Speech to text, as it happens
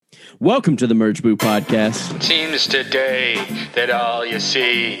Welcome to the Merge Boo Podcast. Seems today that all you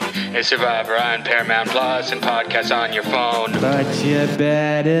see is Survivor on Paramount Plus and podcasts on your phone. But you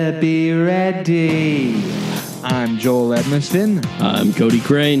better be ready. I'm Joel Edmiston. I'm Cody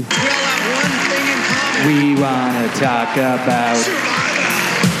Crane. We want to talk about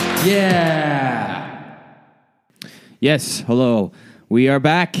Survivor. Yeah. Yes, hello. We are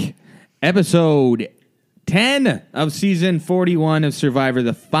back. Episode 10 of season 41 of Survivor,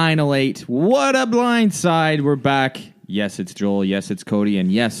 the final 8. What a blindside. We're back. Yes, it's Joel. Yes, it's Cody.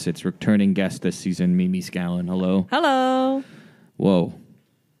 And yes, it's returning guest this season, Mimi Scallon. Hello. Hello. Whoa.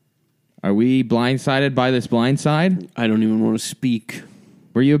 Are we blindsided by this blindside? I don't even want to speak.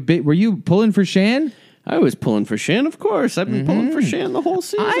 Were you pulling for Shan? I was pulling for Shan, of course. I've been pulling for Shan the whole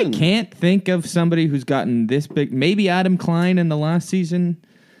season. I can't think of somebody who's gotten this big. Maybe Adam Klein in the last season.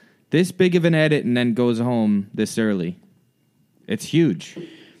 This big of an edit and then goes home this early. It's huge.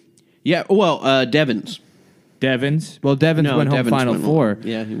 Yeah, well, Devins. Well, Devins went home Final Four.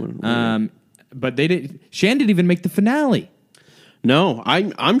 Yeah, he went home. But Shan didn't even make the finale. No,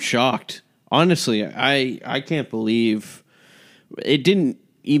 I'm shocked. Honestly, I can't believe it didn't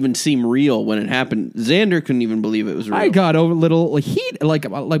even seem real when it happened. Xander couldn't even believe it was real. I got a little heat, like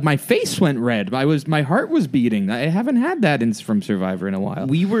my face went red. My heart was beating. I haven't had that from Survivor in a while.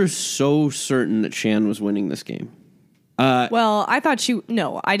 We were so certain that Shan was winning this game. Well, I thought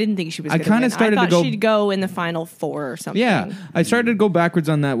I didn't think she was going to win. Started I thought to go, she'd go in the final 4 or something. Yeah, I started to go backwards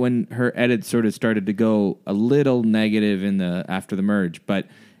on that when her edit sort of started to go a little negative after the merge. But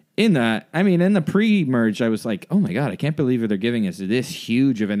in the pre-merge, I was like, oh my God, I can't believe they're giving us this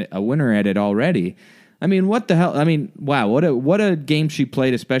huge of a winner edit already. I mean, what the hell? I mean, wow, what a game she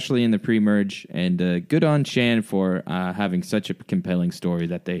played, especially in the pre-merge. And good on Shan for having such a compelling story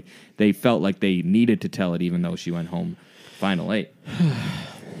that they felt like they needed to tell it, even though she went home final 8.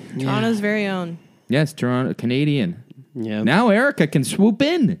 Toronto's very own. Yes, Toronto, Canadian. Yeah. Now Erica can swoop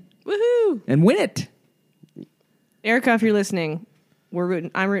in. Woohoo! And win it. Erica, if you're listening,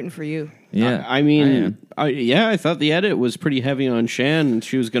 I'm rooting for you. Yeah. I thought the edit was pretty heavy on Shan, and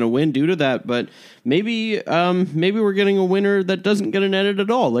she was going to win due to that. But maybe we're getting a winner that doesn't get an edit at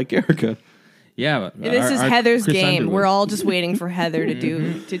all, like Erica. Yeah, This is Heather's Chris game. Underwood. We're all just waiting for Heather to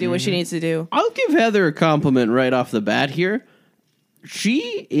do what she needs to do. I'll give Heather a compliment right off the bat here.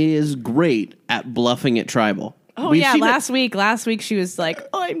 She is great at bluffing at tribal. Oh, We've yeah, seen last week she was like,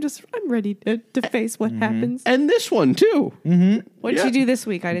 I'm ready to face what happens. and this one too. What did she do this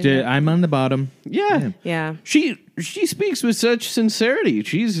week? I didn't know. I'm on the bottom. Yeah. Yeah. She speaks with such sincerity.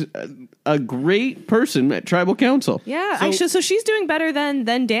 She's a great person at tribal council. Yeah, actually, so she's doing better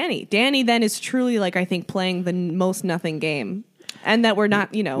than Danny. Danny then is truly, like, I think, playing the most nothing game. And that we're not,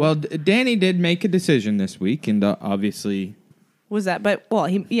 Well, Danny did make a decision this week, and obviously... Was that? But, well,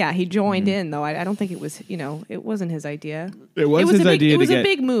 he joined in, though. I don't think it was, it wasn't his idea. It was his idea It was to a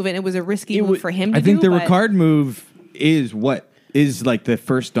big move, and it was a risky move for him to do. I think the Ricard move is what is like the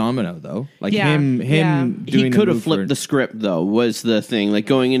first domino, though. Like him doing He could have flipped the the script, though, was the thing. Like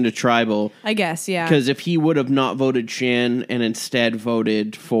going into tribal. I guess, yeah. Because if he would have not voted Shan and instead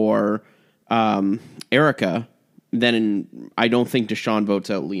voted for Erica, then I don't think Deshaun votes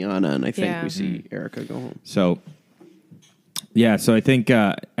out Liana, and I think we see Erica go home. So, yeah, so I think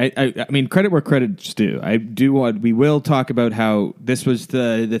I mean credit where credit's due. We will talk about how this was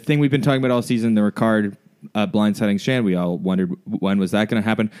the thing we've been talking about all season, the Ricard blindsiding Shan. We all wondered when was that going to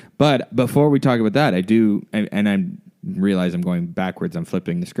happen. But before we talk about that, I realize I'm going backwards. I'm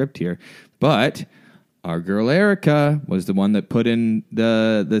flipping the script here. But our girl Erica was the one that put in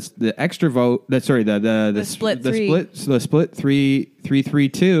the extra vote. The split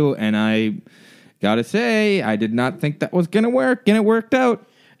 3-3-2, and I gotta say I did not think that was gonna work, and it worked out.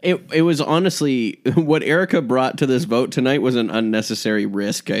 It was honestly what Erica brought to this vote tonight was an unnecessary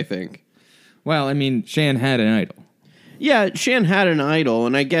risk, I think. Well, I mean, Shan had an idol. Yeah, Shan had an idol,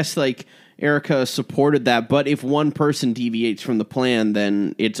 and I guess like Erica supported that. But if one person deviates from the plan,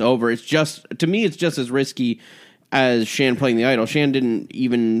 then it's over. It's just to me, it's just as risky as Shan playing the idol. Shan didn't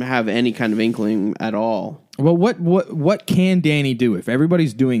even have any kind of inkling at all. Well, what can Danny do if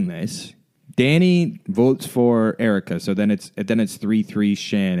everybody's doing this? Danny votes for Erica, so then it's 3-3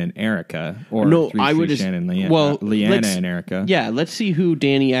 Shan and Erica, or no, 3-3 I would Shan and Liana and Erica. Yeah, let's see who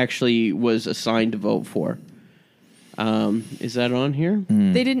Danny actually was assigned to vote for. Is that on here?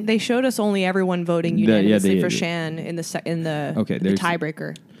 They didn't. They showed us only everyone voting unanimously for Shan in the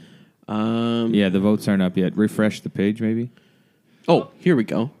tiebreaker. Yeah, the votes aren't up yet. Refresh the page, maybe. Oh, here we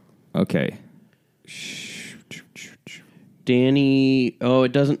go. Okay. Danny. Oh,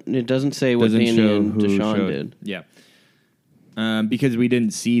 it doesn't say what Danny and Deshaun did. Yeah. because we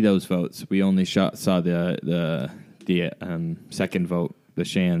didn't see those votes. We only saw the second vote, the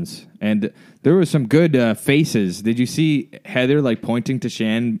Shan's, and there were some good faces. Did you see Heather like pointing to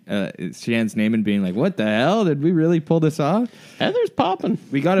Shan's name and being like, "What the hell? Did we really pull this off?" Heather's popping.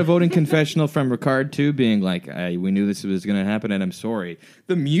 We got a voting confessional from Ricard too, being like, "We knew this was going to happen, and I'm sorry."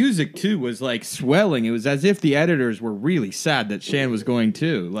 The music too was like swelling. It was as if the editors were really sad that Shan was going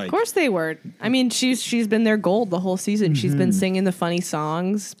too. Like, Of course they were. I mean, she's been their gold the whole season. She's been singing the funny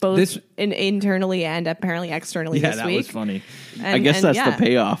songs, both internally and apparently externally yeah, this that week. was funny. I guess that's the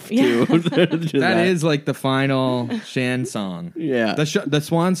payoff too. That is like the final Shan song. Yeah. The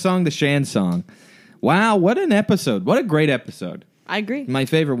Swan song, the Shan song. Wow, what an episode. What a great episode. I agree. My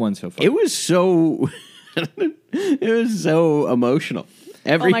favorite one so far. It was so emotional.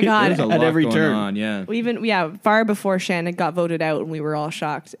 Oh my God. There's a lot at every going turn. on, yeah. Far before Shannon got voted out, and we were all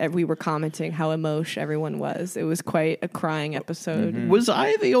shocked. We were commenting how emotional everyone was. It was quite a crying episode. Was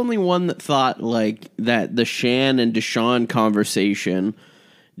I the only one that thought like that the Shan and Deshaun conversation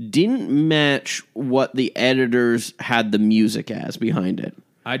didn't match what the editors had the music as behind it?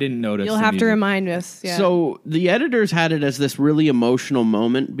 I didn't notice. You'll the have to music. remind us. Yeah. So the editors had it as this really emotional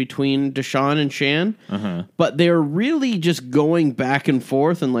moment between Deshaun and Shan, but they're really just going back and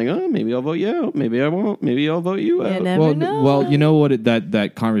forth and like, oh, maybe I'll vote you out, maybe I won't, maybe I'll vote you out. never know. Well, you know what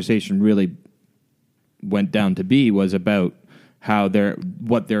that conversation really went down to be was about how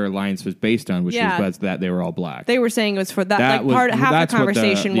what their alliance was based on, which was that they were all black. They were saying it was for that. That was- half that's the what the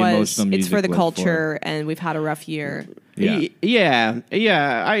conversation was emotional it's for music the was culture, and we've had a rough year. Yeah.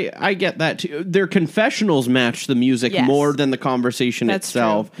 Yeah. I get that too. Their confessionals match the music Yes. more than the conversation That's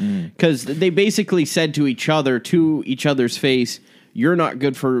itself, because they basically said to each other's face, "You're not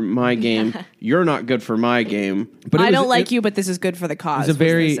good for my game. You're not good for my game." But I don't like you, but this is good for the cause. It's a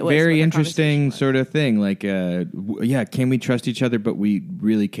very, was what very the interesting conversation sort of thing. Like, can we trust each other? But we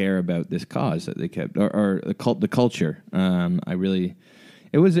really care about this cause that they kept, or the culture.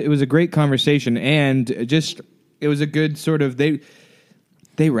 It was a great conversation, and just it was a good sort of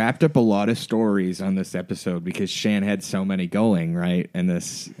They wrapped up a lot of stories on this episode because Shan had so many going, right? And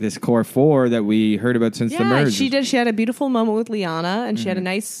this core four that we heard about since the merge. she did. She had a beautiful moment with Liana, and she had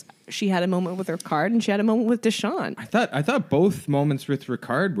a moment with Ricard, and she had a moment with Deshaun. I thought both moments with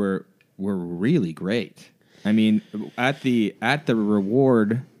Ricard were really great. I mean, at the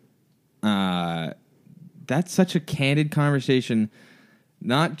reward, that's such a candid conversation.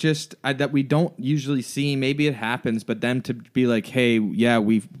 Not just that we don't usually see. Maybe it happens, but them to be like, "Hey, yeah,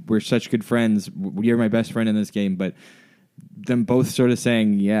 we're such good friends. You're my best friend in this game." But them both sort of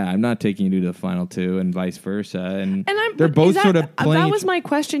saying, "Yeah, I'm not taking you to the final two," and vice versa. And they're both sort of playing. That was my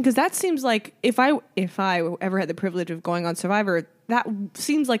question, because that seems like if I ever had the privilege of going on Survivor, that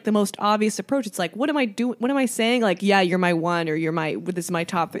seems like the most obvious approach. It's like, what am I doing? What am I saying? Like, yeah, you're my one, or this is my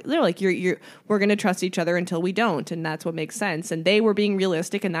top. They're like, we're going to trust each other until we don't, and that's what makes sense. And they were being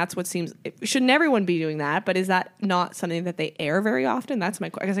realistic, and that's what seems. Shouldn't everyone be doing that? But is that not something that they air very often? That's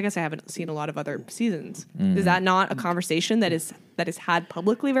my. I guess I haven't seen a lot of other seasons. Is that not a conversation that is had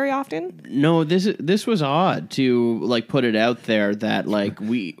publicly very often? No, this was odd to like put it out there that like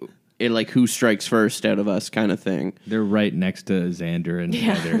who strikes first out of us kind of thing. They're right next to Xander and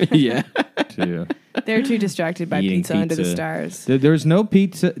Heather. Yeah. Too. They're too distracted by Eating pizza under the stars. There was no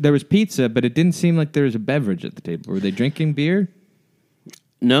pizza. There was pizza, but it didn't seem like there was a beverage at the table. Were they drinking beer?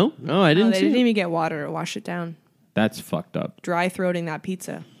 No, I didn't. They see didn't it. even get water to wash it down. That's fucked up. Dry throating that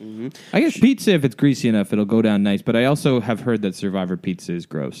pizza. I guess pizza, if it's greasy enough, it'll go down nice. But I also have heard that Survivor pizza is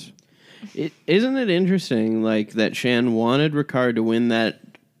gross. Isn't it interesting, like that Shan wanted Ricard to win that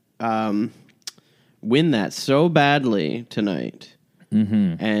so badly tonight,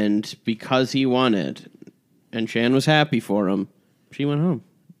 and because he won it, and Shan was happy for him, she went home.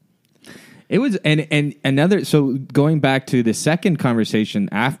 It was and another. So going back to the second conversation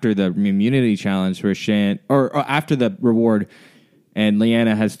after the immunity challenge, where Shan or after the reward, and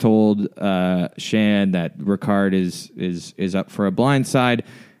Liana has told Shan that Ricard is up for a blindside.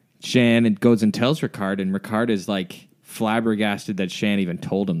 Shan goes and tells Ricard, and Ricard is like flabbergasted that Shan even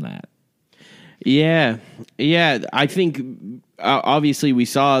told him that. Yeah. I think obviously we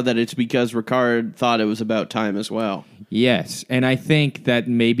saw that it's because Ricard thought it was about time as well. Yes, and I think that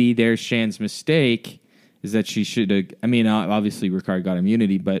maybe there's Shan's mistake is that she should have. I mean, obviously Ricard got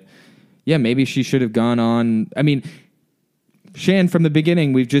immunity, but yeah, maybe she should have gone on. I mean, Shan from the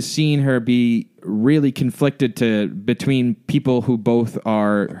beginning, we've just seen her be really conflicted between people who both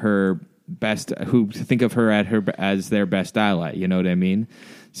are her best, who think of her as their best ally. You know what I mean?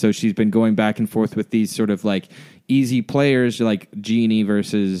 So she's been going back and forth with these sort of like easy players like Jeannie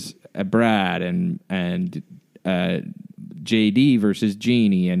versus Brad and JD versus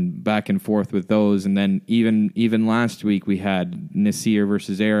Jeannie and back and forth with those. And then even last week we had Nasir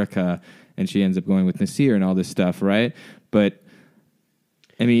versus Erica, and she ends up going with Nasir and all this stuff, right? But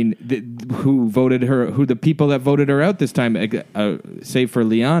I mean, who voted her? Who the people that voted her out this time, save for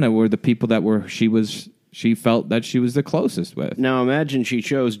Liana, were the people that she felt that she was the closest with. Now imagine she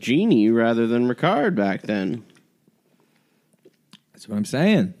chose Jeannie rather than Ricard back then. That's what I'm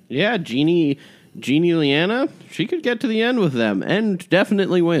saying. Yeah, Jeannie Liana, she could get to the end with them and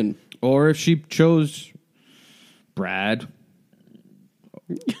definitely win. Or if she chose Brad.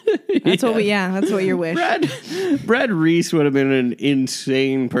 That's what your wish. Brad Reese would have been an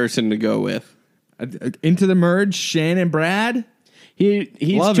insane person to go with. Into the merge, Shan and Brad? He's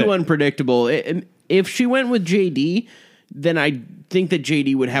Love too it. unpredictable. If she went with JD, then I think that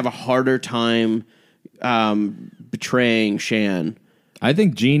JD would have a harder time betraying Shan. I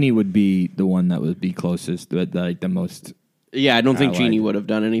think Jeannie would be the one that would be closest, but like the most. Yeah, I don't think Allied. Jeannie would have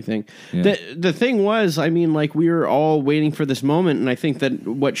done anything. Yeah. The thing was, I mean, like, we were all waiting for this moment, and I think that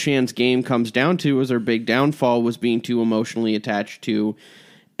what Shan's game comes down to is her big downfall was being too emotionally attached to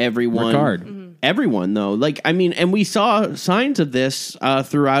everyone. Ricard. Everyone, though. Like, I mean, and we saw signs of this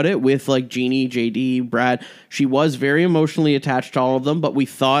throughout it with, like, Jeannie, JD, Brad. She was very emotionally attached to all of them, but we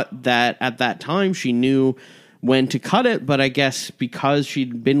thought that at that time she knew when to cut it, but I guess because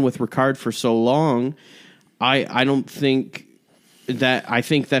she'd been with Ricard for so long, I don't think that I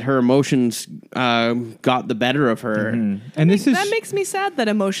think that her emotions got the better of her. Mm-hmm. And That makes me sad that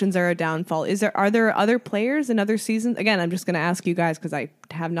emotions are a downfall. Are there other players in other seasons? Again, I'm just going to ask you guys because I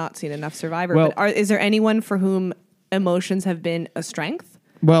have not seen enough Survivor. Well- But is there anyone for whom emotions have been a strength?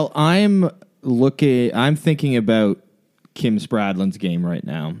 Well, I'm thinking about Kim Spradlin's game right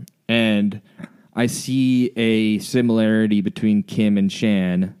now, and I see a similarity between Kim and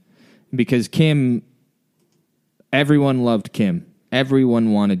Shan because everyone loved Kim.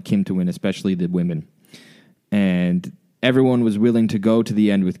 Everyone wanted Kim to win, especially the women. And everyone was willing to go to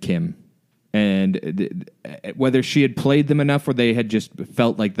the end with Kim. And whether she had played them enough or they had just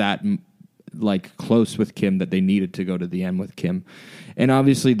felt like that, like close with Kim, that they needed to go to the end with Kim. And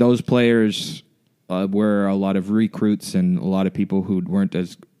obviously those players were a lot of recruits and a lot of people who weren't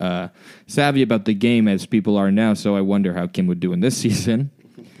as savvy about the game as people are now. So I wonder how Kim would do in this season.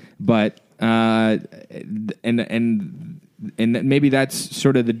 But and maybe that's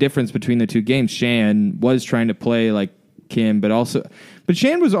sort of the difference between the two games. Shan was trying to play like Kim, but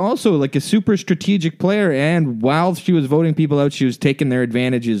Shan was also like a super strategic player. And while she was voting people out, she was taking their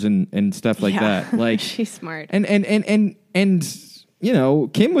advantages and stuff like that. Like she's smart. And you know,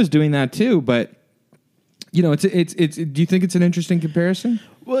 Kim was doing that too. But you know, it's. Do you think it's an interesting comparison?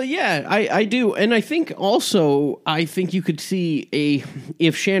 Well, yeah, I do. And I think you could see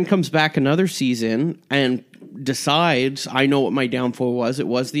if Shan comes back another season and decides, I know what my downfall was, it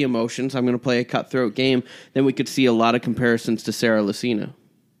was the emotions, I'm going to play a cutthroat game, then we could see a lot of comparisons to Sarah Lucina.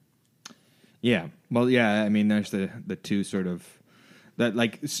 Yeah. Well, yeah, I mean, there's the two sort of, that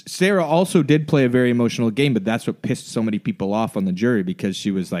like Sarah also did play a very emotional game, but that's what pissed so many people off on the jury because she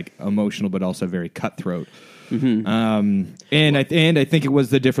was like emotional, but also very cutthroat. Mm-hmm. And I think it was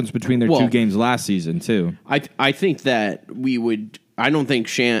the difference between their two games last season too. I think that I don't think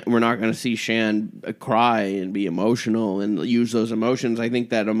we're not going to see Shan cry and be emotional and use those emotions. I think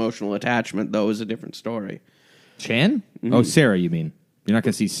that emotional attachment, though, is a different story. Shan? Mm-hmm. Oh, Sarah, you mean? You're not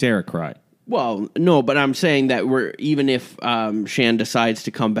going to see Sarah cry. Well, no, but I'm saying that even if Shan decides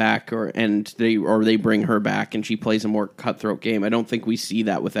to come back they bring her back and she plays a more cutthroat game, I don't think we see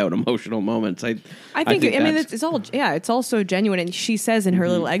that without emotional moments. I think it's also genuine. And she says in her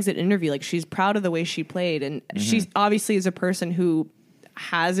little exit interview, like she's proud of the way she played, and she's obviously is a person who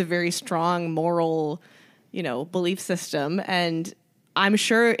has a very strong moral, belief system. And I'm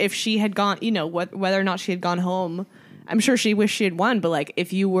sure if she had gone, whether or not she had gone home, I'm sure she wished she had won, but like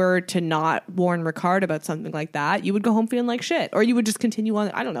if you were to not warn Ricard about something like that, you would go home feeling like shit, or you would just continue on.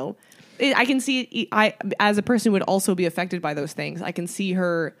 I don't know. I can see as a person who would also be affected by those things. I can see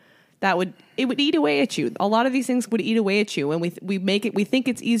her it would eat away at you. A lot of these things would eat away at you, and we think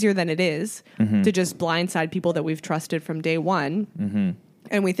it's easier than it is to just blindside people that we've trusted from day one. Mm-hmm.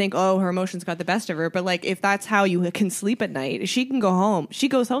 And we think, oh, her emotions got the best of her. But like, if that's how you can sleep at night, she can go home. She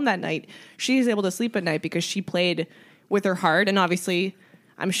goes home that night. She's able to sleep at night because she played with her heart. And obviously,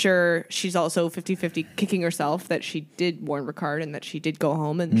 I'm sure she's also 50-50 kicking herself that she did warn Ricard and that she did go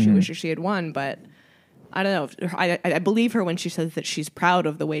home and she wishes she had won. But I don't know. I believe her when she says that she's proud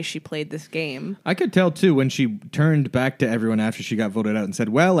of the way she played this game. I could tell, too, when she turned back to everyone after she got voted out and said,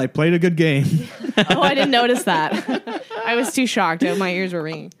 well, I played a good game. Oh, I didn't notice that. I was too shocked. My ears were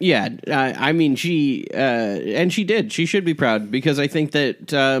ringing. Yeah, I mean, and she did. She should be proud because I think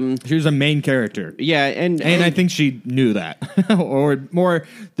that She was a main character. yeah, and And I think she knew that. Or more,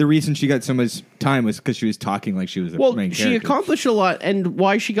 the reason she got so much time was because she was talking like she was a well, main she character. accomplished a lot, and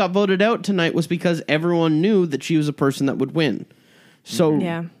why she got voted out tonight was because everyone knew that she was a person that would win. So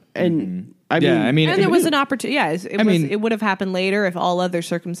Yeah. and I mean, And there was an opportunity. Yeah, it would have happened later if all other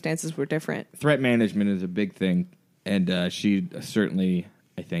circumstances were different. threat management is a big thing, and she certainly,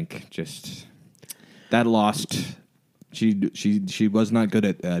 I think, just that lost. She was not good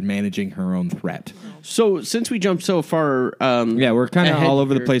at managing her own threat. So since we jumped so far, Yeah, we're kind of ahead all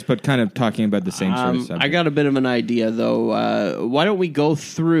over the here. place, but kind of talking about the same sort of subject. I got a bit of an idea though. Why don't we go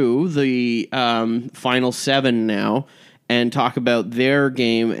through the final 7 now and talk about their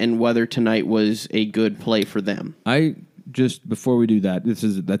game and whether tonight was a good play for them? I just before we do that,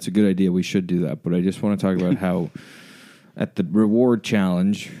 that's a good idea. We should do that, but I just want to talk about how at the reward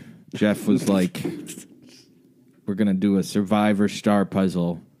challenge, Jeff was like, "We're gonna do a Survivor Star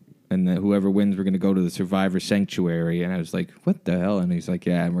puzzle, and then whoever wins, we're gonna go to the Survivor Sanctuary." And I was like, "What the hell?" And he's like,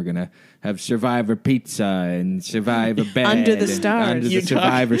 "Yeah, and we're gonna have Survivor Pizza and Survivor Bed Under the and stars. under the You talk-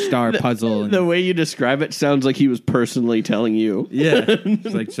 Survivor Star puzzle." And The way you describe it sounds like he was personally telling you. yeah,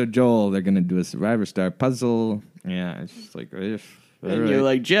 it's like, so Joel, they're gonna do a Survivor Star puzzle. Yeah, it's just like, And all you're right.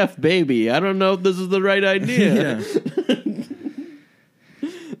 like, Jeff, baby, I don't know if this is the right idea.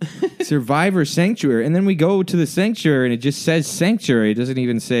 Survivor Sanctuary, and then we go to the Sanctuary, and it just says Sanctuary. It doesn't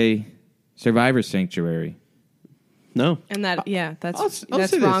even say Survivor Sanctuary. No. And that, that's I'll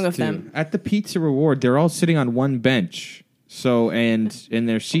that's say wrong this, of too. them. At the Pizza Reward, they're all sitting on one bench. So and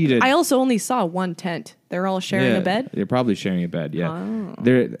they're seated. I also only saw one tent. They're all sharing a bed. They're probably sharing a bed. Yeah, Oh.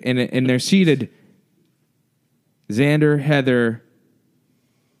 they're and they're seated. Xander, Heather,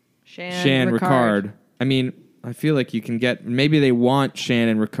 Shan, Ricard. I mean, I feel like you can get. Maybe they want Shan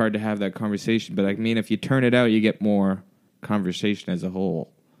and Ricard to have that conversation, but I mean, if you turn it out, you get more conversation as a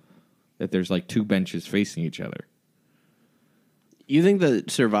whole. That there's like 2 benches facing each other. You think the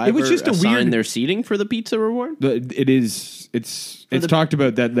Survivor It was just a assigned weird- their seating for the pizza reward? But it is. It's the- talked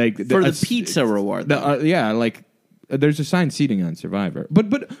about that like For the pizza reward. Yeah, like there's assigned seating on Survivor.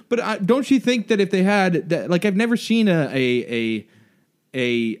 But don't you think that if they had that, like I've never seen a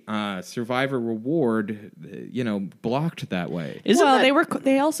Survivor reward, blocked that way. Isn't Well, that-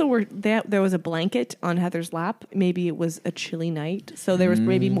 they also were. There was a blanket on Heather's lap. Maybe it was a chilly night, so there was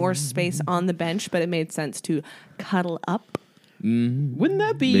maybe more space on the bench, but it made sense to cuddle up. Wouldn't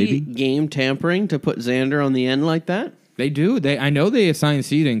that be Maybe. game tampering to put Xander on the end like that? They do. I know they assign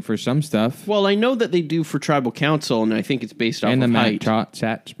seating for some stuff. Well, I know that they do for tribal council, and I think it's based off And the of Matt height.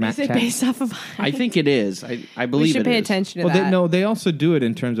 chat. Is it based off of? I think it is. I believe we should it pay is. attention to Well, that. they also do it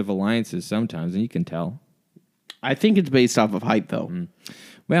in terms of alliances sometimes, and you can tell. I think it's based off of height, though.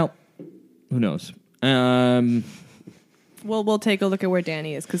 Well, who knows? Well, we'll take a look at where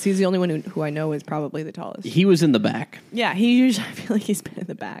Danny is because he's the only one who I know is probably the tallest. He was in the back. Yeah, he usually. I feel like he's been in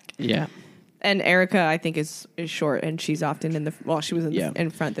the back. Yeah. And Erica, I think, is short, and she's often in the. Well, she was in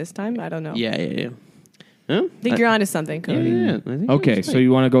front this time. I don't know. Yeah. Huh? I think you're onto something, Cody. Yeah, I think Okay, that's so right.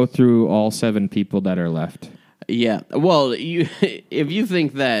 you want to go through all 7 people that are left? Yeah. Well, if you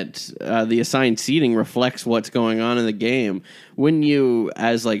think that the assigned seating reflects what's going on in the game, wouldn't you,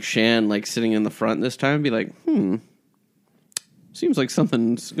 as like Shan, like sitting in the front this time, be like, seems like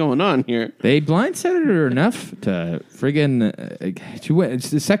something's going on here. They blindsided her enough to friggin' she went. It's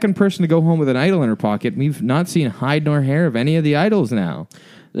the second person to go home with an idol in her pocket. We've not seen hide nor hair of any of the idols now.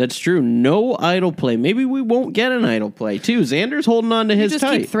 That's true. No idol play. Maybe we won't get an idol play too. Xander's holding on to You his just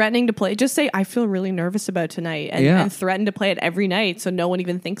tight. keep threatening to play. Just say, I feel really nervous about tonight. And threaten to play it every night so no one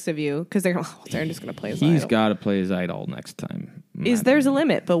even thinks of you because they're just going to play his He's idol. got to play his idol next time. There's a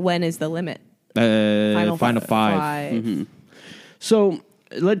limit, but when is the limit? Final 5. Mm-hmm. So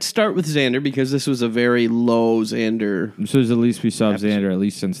let's start with Xander because this was a very low Xander. This was at least we saw Xander at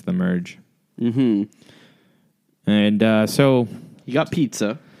least since the merge. Mm-hmm. And so You got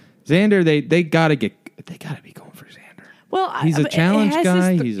pizza. Xander, they gotta be going for Xander. Well, He's a challenge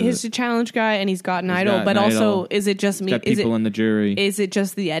guy. He's a challenge guy, and he's got an He's idol. got But an also, idol. is it just me? Got people in the jury. Is it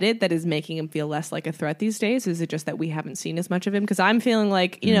just the edit that is making him feel less like a threat these days? Is it just that we haven't seen as much of him? Because I'm feeling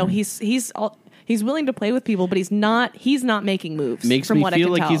like he's willing to play with people, but he's not making moves. Makes from me what I feel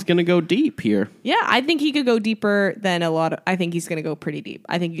can like tell. he's going to go deep here. Yeah, I think he could go deeper than a lot of. I think he's going to go pretty deep.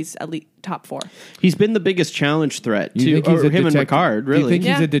 I think he's at least top 4. He's been the biggest challenge threat You to think he's a him and detective- Ricard. Do you Really, think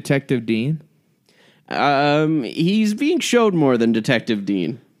he's a Detective Dean? He's being showed more than Detective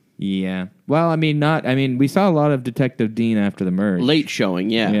Dean. Yeah. Well, I mean, we saw a lot of Detective Dean after the merge. Late showing,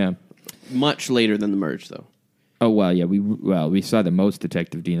 yeah. Yeah. Much later than the merge, though. Oh, well, yeah. We saw the most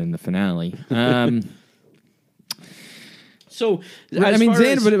Detective Dean in the finale. So, I mean,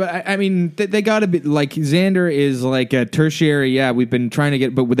 Xander, they got to be like Xander is like a tertiary. Yeah, we've been trying to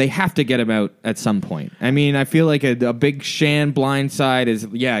get, but they have to get him out at some point. I mean, I feel like a big Shan blindside is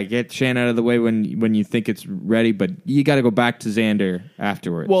get Shan out of the way when you think it's ready, but you got to go back to Xander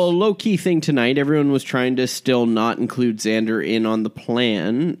afterwards. Well, a low key thing tonight, everyone was trying to still not include Xander in on the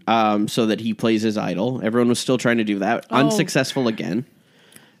plan, so that he plays his idol. Everyone was still trying to do that, unsuccessful again.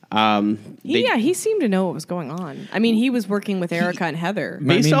 He seemed to know what was going on. I mean, he was working with Erica and Heather.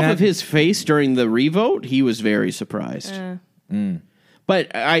 Based off of his face during the revote, he was very surprised.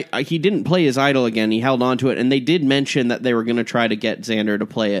 But he didn't play his idol again. He held on to it, and they did mention that they were going to try to get Xander to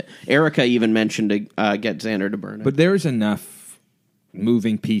play it. Erica even mentioned to get Xander to burn it. But there's enough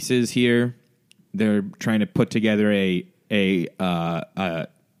moving pieces here. They're trying to put together a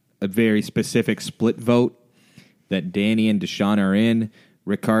very specific split vote that Danny and Deshawn are in.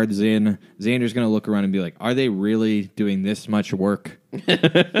 Ricard's in. Xander's going to look around and be like, are they really doing this much work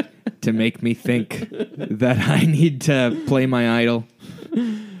to make me think that I need to play my idol?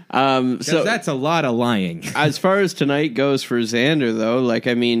 So that's a lot of lying. As far as tonight goes for Xander, though,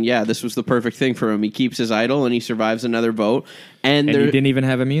 this was the perfect thing for him. He keeps his idol and he survives another vote. And he didn't even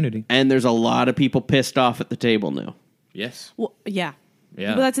have immunity. And there's a lot of people pissed off at the table now. Yes. Well, yeah.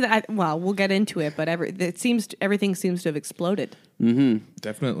 Yeah. Well, we'll get into it, but everything seems to have exploded. Mm-hmm.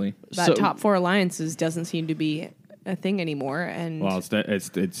 Definitely. That top four alliances doesn't seem to be a thing anymore. And well,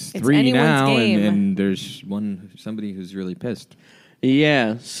 it's three now, and there's somebody who's really pissed.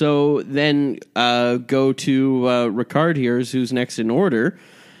 Yeah. So then go to Ricard here, who's next in order.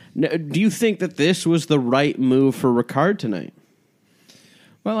 Do you think that this was the right move for Ricard tonight?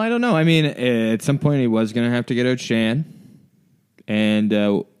 Well, I don't know. I mean, at some point he was going to have to get out Shan. And,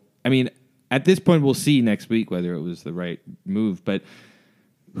 at this point, we'll see next week whether it was the right move. But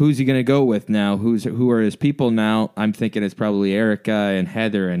who's he going to go with now? Who are his people now? I'm thinking it's probably Erica and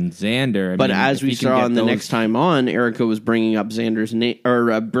Heather and Xander. But as we saw on the next time on, Erica was bringing up Xander's name,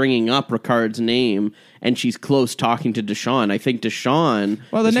 or bringing up Ricard's name, and she's close talking to Deshawn. I think Deshawn.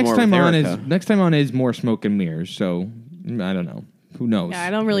 Well, the next time on is more smoke and mirrors. So I don't know. Who knows? Yeah, I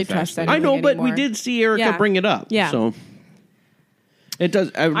don't really trust that. I know, but we did see Erica bring it up. Yeah. So. It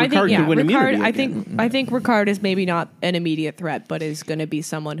does. Ricard could win immunity. I think Ricard is maybe not an immediate threat, but is going to be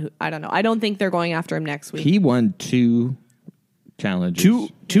someone who I don't know. I don't think they're going after him next week. He won 2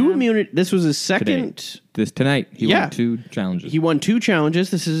 challenges. Two immunity. This was his second. Tonight. He won 2 challenges. He won 2 challenges.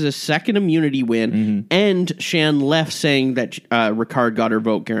 This is his second immunity win, and Shan left saying that Ricard got her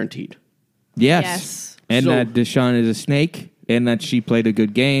vote guaranteed. Yes. And that Deshawn is a snake. And that she played a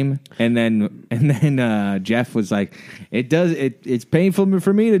good game, and then Jeff was like, "It's painful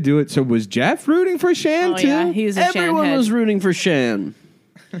for me to do it." So was Jeff rooting for Shan too? Yeah, he was a Everyone Shan was rooting for Shan.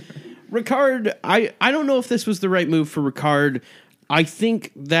 Ricard, I don't know if this was the right move for Ricard. I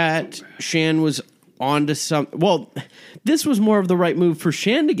think that Shan was onto some. Well, this was more of the right move for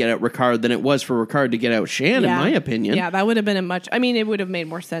Shan to get out Ricard than it was for Ricard to get out Shan, in my opinion. Yeah, that would have been it would have made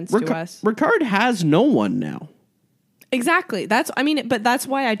more sense to us. Ricard has no one now. Exactly. But that's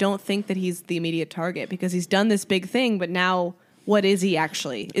why I don't think that he's the immediate target, because he's done this big thing, but now what is he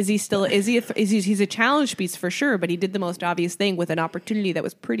actually? Is he still? He's a challenge piece for sure, but he did the most obvious thing with an opportunity that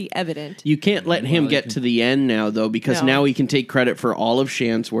was pretty evident. You can't let him get to the end now, though, because now he can take credit for all of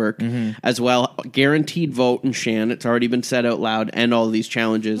Shan's work as well. Guaranteed vote in Shan. It's already been said out loud, and all of these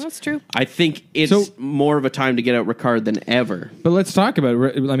challenges. That's true. I think it's more of a time to get out Ricard than ever. But let's talk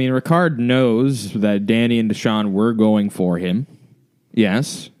about it. I mean, Ricard knows that Danny and Deshawn were going for him.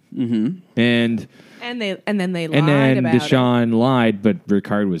 Yes. Mm-hmm. And then they lied about Deshawn lied, but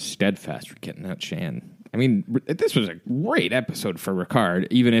Ricard was steadfast for getting out Shan. I mean, this was a great episode for Ricard,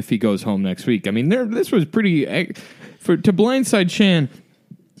 even if he goes home next week. I mean, this was pretty to blindside Shan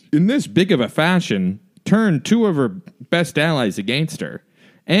in this big of a fashion, turn 2 of her best allies against her,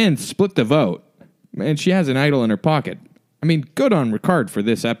 and split the vote. And she has an idol in her pocket. I mean, good on Ricard for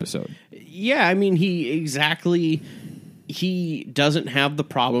this episode. Yeah, I mean, he doesn't have the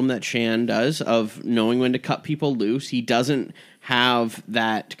problem that Shan does of knowing when to cut people loose. He doesn't have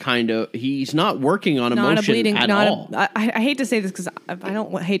that kind of. He's not working on emotion at all. I hate to say this because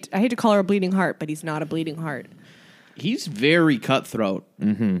I hate to call her a bleeding heart, but he's not a bleeding heart. He's very cutthroat,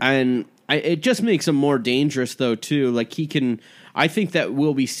 and it just makes him more dangerous, though. Too, like he can. I think that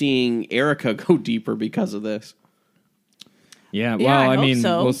we'll be seeing Erica go deeper because of this. Yeah. Well, I mean,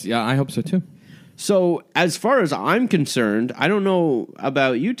 so. I hope so too. So, as far as I'm concerned, I don't know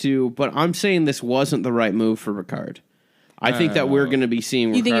about you two, but I'm saying this wasn't the right move for Ricard. I think that we're going to be seeing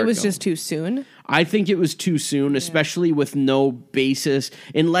Ricard You think it was go. just too soon? I think it was too soon, especially with no basis.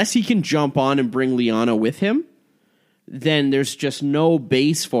 Unless he can jump on and bring Liana with him, then there's just no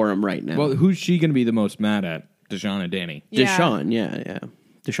base for him right now. Well, who's she going to be the most mad at? Deshaun and Danny. Yeah. Deshaun, yeah.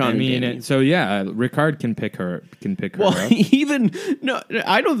 Deshaun I and mean, Danny. so yeah, Ricard can pick her. Well, up. even no,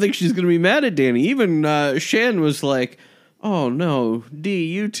 I don't think she's going to be mad at Danny. Even Shan was like, "Oh no, D,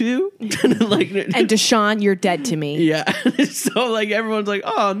 you too?" Like, And Deshaun, you're dead to me. yeah. So like everyone's like,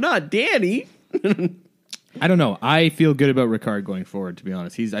 "Oh, not Danny." I don't know. I feel good about Ricard going forward. To be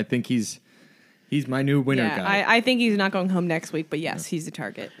honest, I think he's my new winner guy. Yeah, I think he's not going home next week, but yes, he's a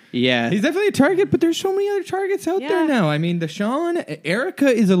target. Yeah, He's definitely a target, but there's so many other targets out there Yeah. now. I mean, Deshaun, Erica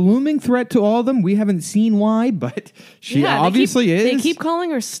is a looming threat to all of them. We haven't seen why, but she Yeah, obviously is. They keep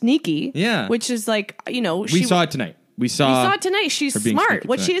calling her sneaky. Yeah. Which is like, we saw it tonight. We We saw saw it tonight. She's her being smart. sneaky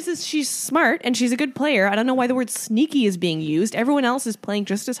What she tonight. is she's smart and she's a good player. I don't know why the word sneaky is being used. Everyone else is playing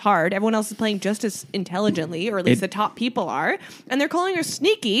just as hard. Everyone else is playing just as intelligently, or at least the top people are. And they're calling her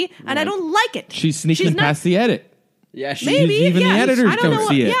sneaky, and I don't like it. She's sneaking not- past the edit. yeah. She, Maybe even the yeah, editors I don't don't know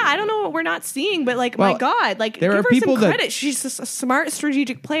see what, it. Yeah, I don't know what we're not seeing, but like, Well, my God, like, there give are her people some that- credit. She's a smart,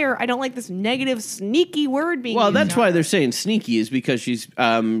 strategic player. I don't like this negative, sneaky word being. Well, used that's on why her. they're saying sneaky is because she's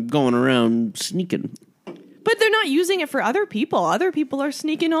going around sneaking. But they're not using it for other people. Other people are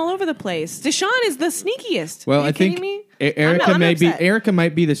sneaking all over the place. Deshaun is the sneakiest. Well, Are you I think kidding me? Erica I'm might be upset. Erica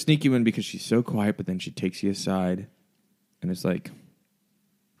might be the sneaky one because she's so quiet, but then she takes you aside, and it's like,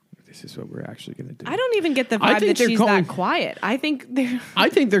 this is what we're actually going to do. I don't even get the I vibe think that they're she's calling- that quiet. I think they're. I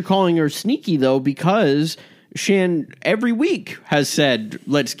think they're calling her sneaky though because Shan every week has said,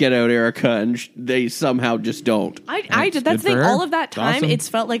 "Let's get out Erica," and they somehow just don't. I That's did that good thing for her. all of that It's time. awesome. It's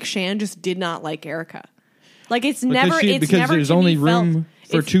felt like Shan just did not like Erica. Like it's Because never. It's because never there's to only me felt- room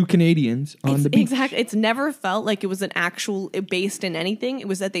for it's- two Canadians on the beach. Exactly. It's never felt like it was an actual based in anything. It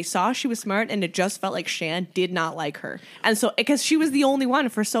was that they saw she was smart, and it just felt like Shan did not like her. And so, because she was the only one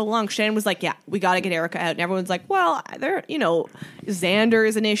for so long, Shan was like, "Yeah, we got to get Erica out." And everyone's like, "Well, there, Xander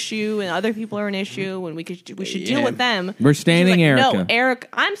is an issue, and other people are an issue, and we should deal with them." We're She was standing like, Erica. No, Eric,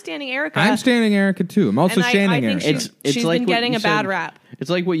 I'm standing Erica. I'm standing Erica too. I'm also And I standing think Erica. she's like been what getting you a bad said- rap. It's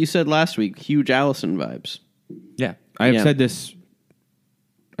like what you said last week. Huge Allison vibes. Yeah, I have Yeah. said this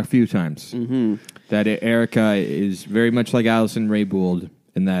a few times that Erica is very much like Allison Raybould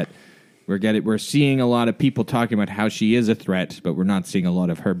in that we're seeing a lot of people talking about how she is a threat, but we're not seeing a lot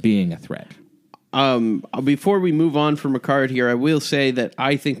of her being a threat. Before we move on from Ricard here, I will say that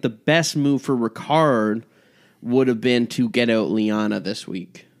I think the best move for Ricard would have been to get out Liana this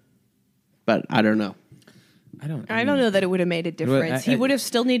week. But I don't know. I don't know that it would have made a difference. I- He would have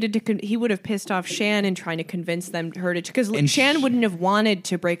still needed to. He would have pissed off Shan and trying to convince them her to, because And Shan wouldn't have wanted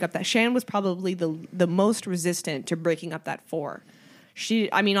to break up that. Shan was probably the most resistant to breaking up that four.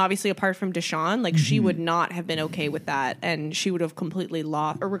 I mean, obviously, apart from Deshaun, like she would not have been okay with that, and she would have completely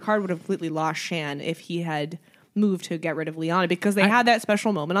lost, or Ricard would have completely lost Shan if he had moved to get rid of Liana because they had that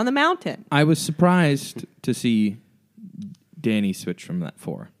special moment on the mountain. I was surprised to see Danny switch from that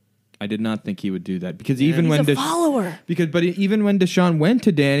 4. I did not think he would do that because even He's when a follower. Even when Deshaun went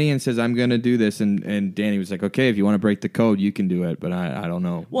to Danny and says, "I'm going to do this," and Danny was like, "Okay, if you want to break the code, you can do it," but I don't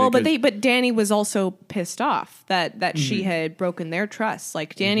know. Well, Because- but Danny was also pissed off that she had broken their trust.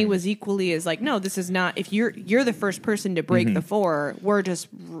 Like Danny was equally as like, no, this is not. If you're the first person to break the 4, we're just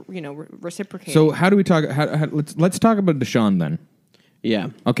reciprocating. So how do we talk? Let's talk about Deshaun then. Yeah.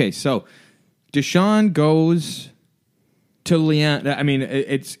 Okay, so Deshaun goes to Liana. I mean,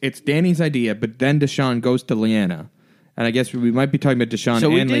 it's Danny's idea, but then Deshaun goes to Liana, and I guess we might be talking about Deshaun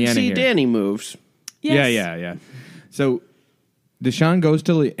So we and did Liana see here. Danny moves. Yes. Yeah. So Deshaun goes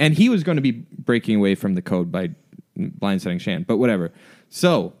to and he was going to be breaking away from the code by blindsiding Shan, but whatever.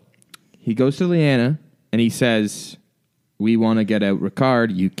 So he goes to Liana and he says, "We want to get out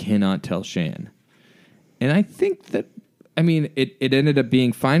Ricard. You cannot tell Shan." And I think that, I mean, it ended up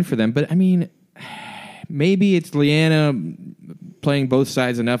being fine for them, but I mean, maybe it's Liana playing both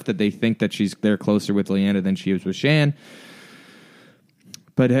sides enough that they think that they're closer with Liana than she is with Shan.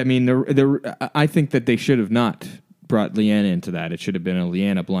 But I mean, I think that they should have not brought Liana into that. It should have been a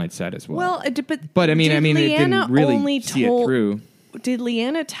Liana blindside as well. Well, but I mean, did it Liana didn't really only see it through. Did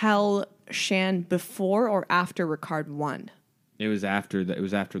Liana tell Shan before or after Ricard won? It was after that. It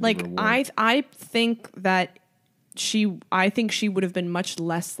was after the Like reward. I think that she would have been much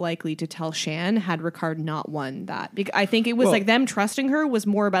less likely to tell Shan had Ricard not won that. I think it was Well- like them trusting her was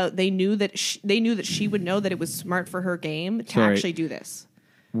more about they knew that she would know that it was smart for her game to Sorry. actually do this.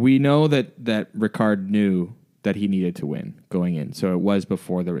 we know that Ricard knew that he needed to win going in. So it was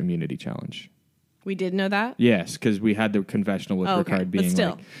before the immunity challenge. We did know that? Yes, because we had the confessional with Okay, Ricard but being still,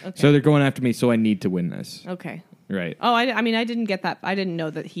 like, okay. so they're going after me, so I need to win this. Okay. Right. Oh, I mean, I didn't get that. I didn't know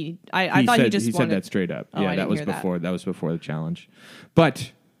that he. I He thought said, he just he wanted. said that straight up. Oh, Yeah, I that didn't was hear that. before. That was before the challenge.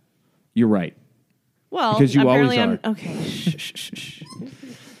 But you're right. Well, Because you always apparently are. Okay.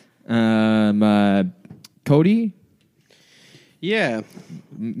 Cody, Yeah.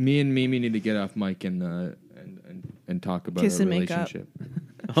 me and Mimi need to get off mic and talk about Kiss our and make up. relationship.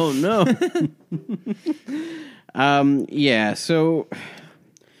 Oh no. Yeah. So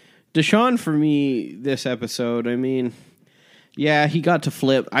Deshaun for me this episode. I mean, yeah, he got to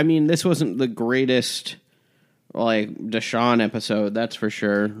flip. I mean, this wasn't the greatest like Deshaun episode. That's for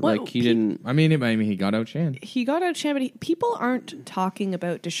sure. Well, like he didn't. I mean, he got out Shan. He got out Chan, but people aren't talking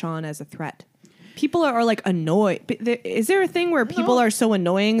about Deshaun as a threat. People are like annoyed. Is there a thing where people are so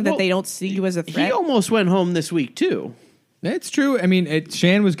annoying that Well, they don't see you as a threat? He almost went home this week too. It's true. I mean,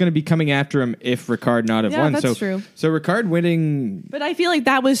 Shan was going to be coming after him if Ricard not have Yeah, won. that's so true. So Ricard winning But I feel like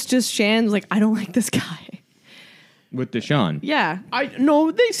that was just Shan's like, I don't like this guy. with Deshaun. Yeah. No,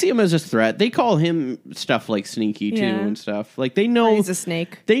 they see him as a threat. They call him stuff like sneaky too Yeah. and stuff. Like they know He's a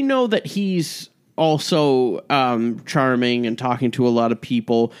snake. They know that he's also charming and talking to a lot of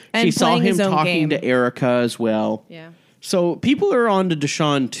people. And she saw playing him his own talking game. to Erica as well. Yeah. So people are on to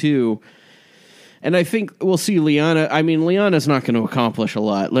Deshaun too. And I think we'll see Liana. I mean, Liana's not going to accomplish a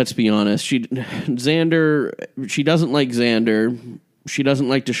lot. Let's be honest. She doesn't like Xander. She doesn't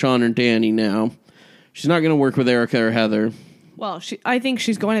like Deshaun or Danny now. She's not going to work with Erica or Heather. Well, I think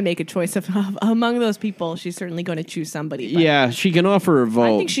she's going to make a choice of among those people. She's certainly going to choose somebody. But Yeah, she can offer a vote.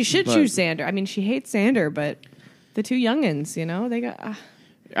 I think she should but choose Xander. I mean, she hates Xander, but the two youngins, they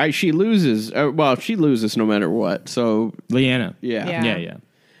got. She loses. Well, she loses no matter what. So Leanna. Yeah.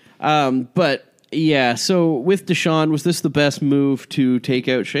 Yeah. But yeah, so with Deshaun, was this the best move to take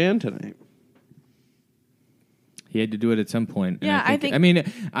out Shan tonight? He had to do it at some point. And Yeah, I think- I mean,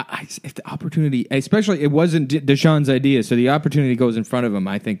 if the opportunity, especially it wasn't Deshaun's idea, so the opportunity goes in front of him.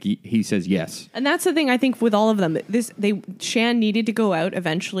 I think he says yes. And that's the thing I think with all of them. Shan needed to go out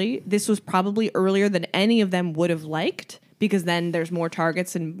eventually. This was probably earlier than any of them would have liked because then there's more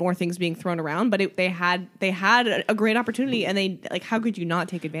targets and more things being thrown around. But they had a great opportunity, and they how could you not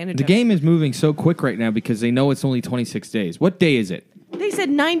take advantage The of it? game is moving so quick right now because they know it's only 26 days. What day is it? They said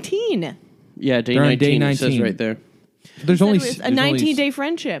 19. Yeah, day They're on 19, day it says 19. right there. There's only It was a 19-day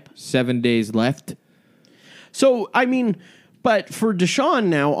friendship. 7 days left. So, I mean, but for Deshaun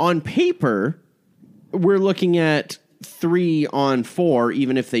now, on paper, we're looking at 3 on 4,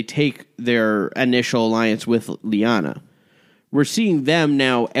 even if they take their initial alliance with Liana. We're seeing them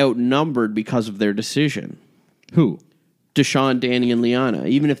now outnumbered because of their decision. Who? Deshaun, Danny, and Liana,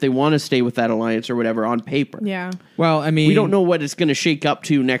 even if they want to stay with that alliance or whatever on paper. Yeah. Well, I mean, We don't know what it's going to shake up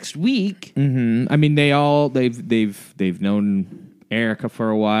to next week. I mean, they've known Erica for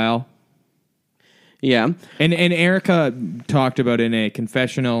a while, Yeah. and Erica talked about in a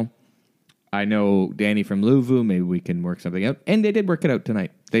confessional. I know Danny from Louvu. Maybe we can work something out, and they did work it out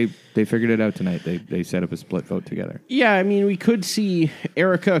tonight. They figured it out tonight. They set up a split vote together. Yeah, I mean, we could see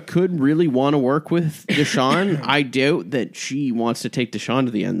Erica could really want to work with Deshaun. I doubt that she wants to take Deshaun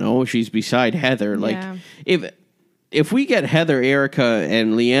to the end, though. She's beside Heather. Like, Yeah. if we get Heather, Erica,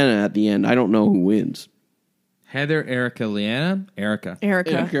 and Leanna at the end, I don't know who wins. Heather, Erica, Leanna, Erica.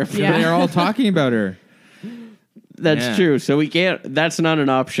 Erica. Erica. Yeah. They're all talking about her. That's Yeah. true. So we can't. That's not an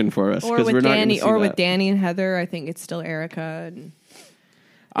option for us Or because with we're not Danny, gonna see or with that. Danny and Heather, I think it's still Erica. And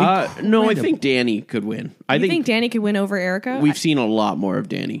No, I think Danny could win. I you think Danny could win over Erica? we've seen a lot more of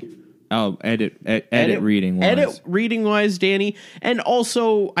Danny. Oh, edit reading wise. Edit reading wise, Danny, and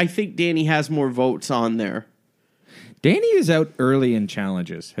also I think Danny has more votes on there. Danny is out early in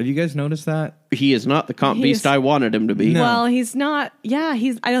challenges. Have you guys noticed that? He is not the comp He beast is- I wanted him to be. No. Well, he's not. Yeah,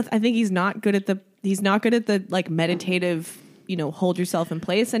 I think he's not good at the. He's not good at the like meditative. Hold yourself in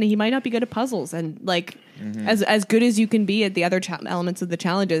place, and he might not be good at puzzles. And like as good as you can be at the other elements of the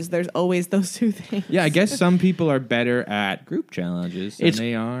challenges, there's always those two things. Yeah, I guess some people are better at group challenges than It's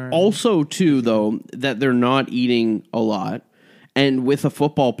they are. also too though that they're not eating a lot, and with a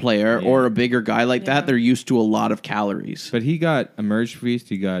football player or a bigger guy like that, they're used to a lot of calories. But he got a merge feast.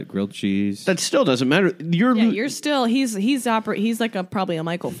 He got grilled cheese. That still doesn't matter. You're still. He's like probably a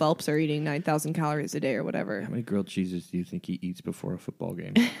Michael Phelps or eating 9,000 calories a day or whatever. How many grilled cheeses do you think he eats before a football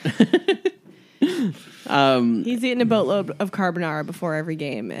game? He's eating a boatload of carbonara before every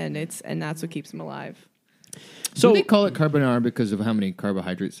game, and that's what keeps him alive. So they call it carbonara because of how many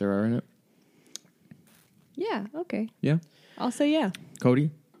carbohydrates there are in it. Yeah. Okay. Yeah, I'll say yeah.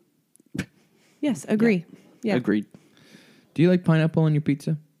 Cody. Yes, agree. Yeah. Agreed. Do you like pineapple on your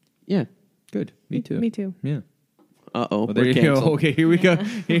pizza? Yeah. Good. Me too. Me too. Yeah. Uh-oh. Well, there you go. Okay, here we go.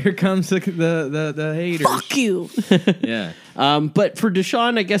 Here comes the haters. Fuck you. Yeah. But for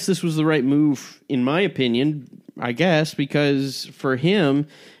Deshaun, I guess this was the right move, in my opinion, I guess, because for him,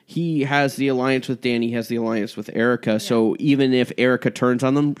 he has the alliance with Danny, he has the alliance with Erica. So even if Erica turns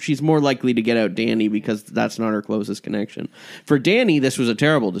on them, she's more likely to get out Danny because that's not her closest connection. For Danny, this was a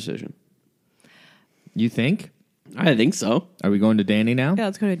terrible decision. You think? I think so. Are we going to Danny now? Yeah,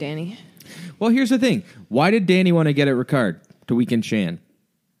 let's go to Danny. Well, here's the thing. Why did Danny want to get at Ricard to weaken Shan?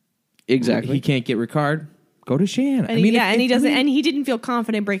 Exactly. He can't get Ricard. Go to Shan. And he doesn't, and he didn't feel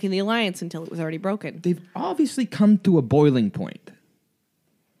confident breaking the alliance until it was already broken. They've obviously come to a boiling point.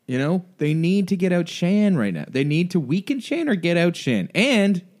 You know, they need to get out Shan right now. They need to weaken Shan or get out Shan.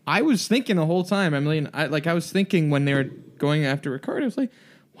 And I was thinking the whole time, I was thinking when they were going after Ricard, I was like,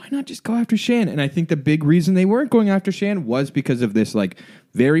 why not just go after Shan? And I think the big reason they weren't going after Shan was because of this like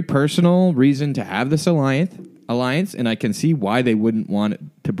very personal reason to have this alliance, and I can see why they wouldn't want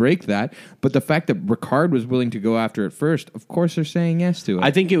to break that. But the fact that Ricard was willing to go after it first, of course they're saying yes to it.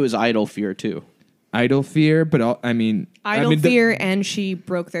 I think it was idle fear, too. Idle fear, but Fear, and she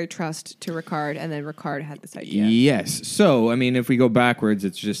broke their trust to Ricard, and then Ricard had this idea. Yes. So, I mean, if we go backwards,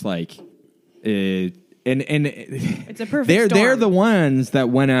 it's just like... It's a perfect they're storm. the ones that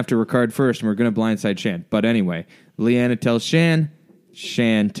went after Ricard first, and we're going to blindside Shan. But anyway, Lyanna tells Shan,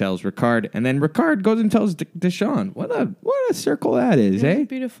 Shan tells Ricard, and then Ricard goes and tells Deshaun. What a circle that is, eh?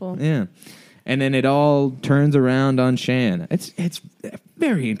 Beautiful. Yeah. And then it all turns around on Shan. It's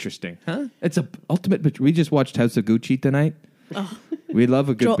very interesting, huh? It's a ultimate. But we just watched House of Gucci tonight. Oh. We love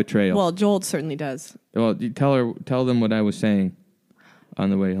a good betrayal. Well, Joel certainly does. Well, you tell them what I was saying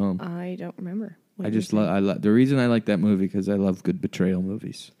on the way home. I don't remember. I just love the reason I like that movie because I love good betrayal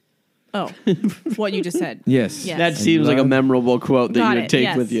movies. Oh, what you just said. Yes. That seems like a memorable quote that you would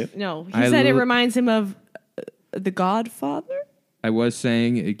take with you. No, he said it reminds him of The Godfather. I was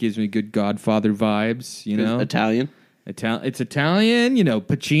saying it gives me good Godfather vibes. You know, Italian. It's Italian. You know,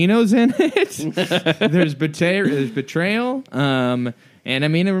 Pacino's in it. There's betrayal. And I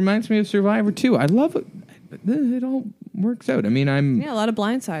mean, it reminds me of Survivor too. I love it. It all works out. I mean, a lot of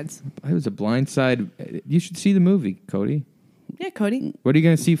blind sides. I was a blind side. You should see the movie, Cody. Yeah, Cody. What are you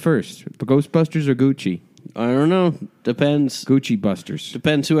going to see first? Ghostbusters or Gucci? I don't know. Depends. Gucci Busters.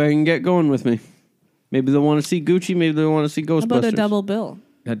 Depends who I can get going with me. Maybe they'll want to see Gucci. Maybe they'll want to see Ghostbusters. How about a double bill?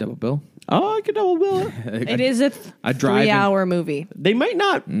 A double bill? Oh, I could double bill it. It is a 3-hour movie. They might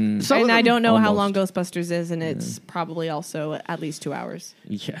not. And I don't know how long almost. Ghostbusters is, and it's probably also at least 2 hours.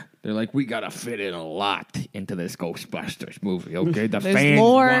 Yeah. They're like, we got to fit in a lot into this Ghostbusters movie, okay? The There's fans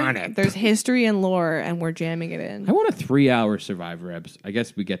lore, want it. there's history and lore, and we're jamming it in. I want a 3-hour Survivor episode. I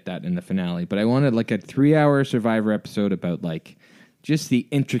guess we get that in the finale, but I wanted like a 3-hour Survivor episode about like just the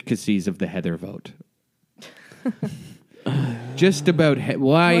intricacies of the Heather vote. Just about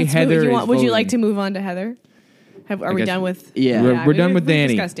why Heather is Would you like voting. to move on to Heather? Are we guess- done with... Yeah. We're done with we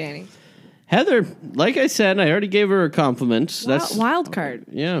Danny. discussed Danny. Heather, like I said, I already gave her a compliment. That's Wild card.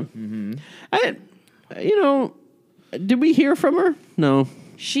 yeah. Did we hear from her? No.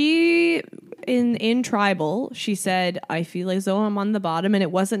 She, in Tribal, she said, I feel as though I'm on the bottom, and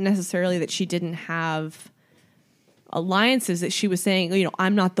it wasn't necessarily that she didn't have alliances, that she was saying,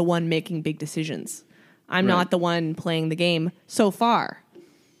 I'm not the one making big decisions. I'm not the one playing the game so far.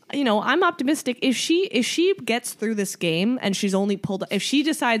 I'm optimistic. If she gets through this game and she's only if she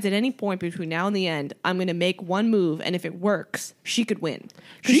decides at any point between now and the end, I'm going to make one move, and if it works, she could win.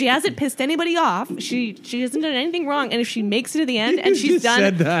 Because she hasn't pissed anybody off. She hasn't done anything wrong. And if she makes it to the end and she's just done,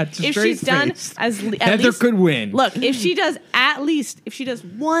 said that to if straight she's done face. Heather could win. Look, if she does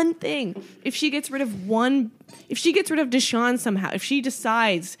one thing, if she gets rid of Deshaun somehow, if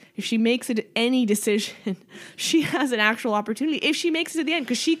she makes it any decision, she has an actual opportunity. If she makes it to the end,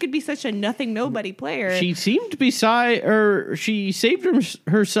 because she could be such a nobody player. She seemed to be she saved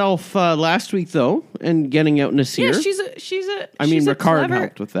herself last week though, and getting out Nasir. Yeah, she's a. Ricard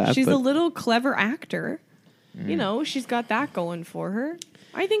helped with that. She's but a little clever actor. She's got that going for her.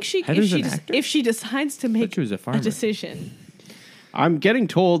 I think if she decides to make she was a farmer. decision. I'm getting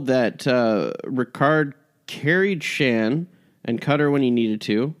told that Ricard carried Shan and cut her when he needed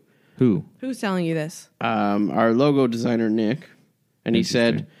to. Who's telling you this? Our logo designer, Nick. And he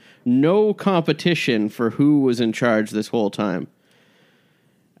said, no competition for who was in charge this whole time.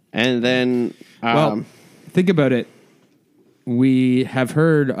 And then... think about it. We have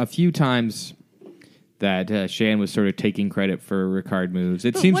heard a few times that Shan was sort of taking credit for Ricard moves.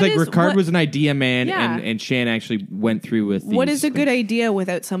 It But seems what like is- Ricard what- was an idea man, Yeah. and Shan actually went through with What these- is a good idea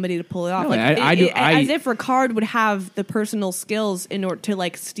without somebody to pull it off? No, I- as if Ricard would have the personal skills in order to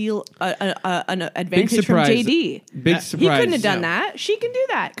like steal an advantage from surprise. JD. Big He surprise. couldn't have done that. She can do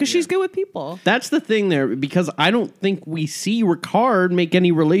that because she's good with people. That's the thing there, because I don't think we see Ricard make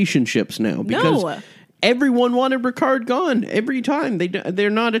any relationships now. Because No. everyone wanted Ricard gone every time. They're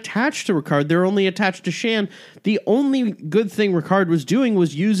not attached to Ricard. They're only attached to Shan. The only good thing Ricard was doing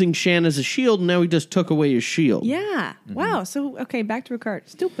was using Shan as a shield, and now he just took away his shield. Yeah. Wow. So okay, back to Ricard.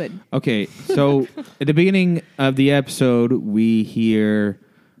 Stupid. Okay, so at the beginning of the episode, we hear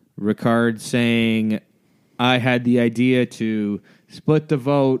Ricard saying, I had the idea to split the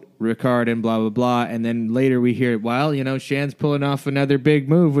vote, Ricard and blah, blah, blah. And then later we hear, well, Shan's pulling off another big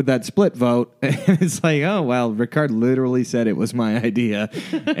move with that split vote. And it's like, oh, well, Ricard literally said it was my idea.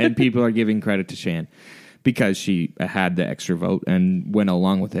 And people are giving credit to Shan because she had the extra vote and went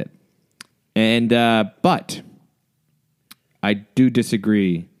along with it. And, but I do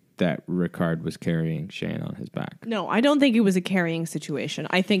disagree that Ricard was carrying Shan on his back. No, I don't think it was a carrying situation.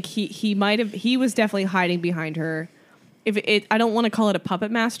 I think he was definitely hiding behind her. I don't want to call it a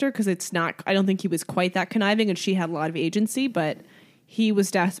puppet master because it's not. I don't think he was quite that conniving, and she had a lot of agency. But he was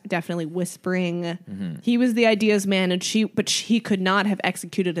definitely whispering. Mm-hmm. He was the ideas man, and he could not have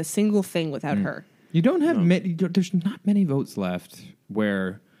executed a single thing without her. You don't have many. There's not many votes left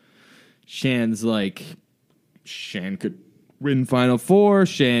where Shan's like, Shan could win Final Four.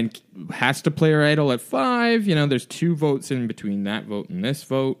 Shan has to play her idol at 5. There's 2 votes in between that vote and this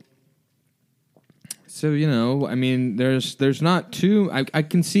vote. So, I mean, there's not too... I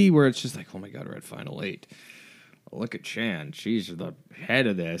can see where it's just like, oh my God, we're at Final 8. Look at Shan. She's the head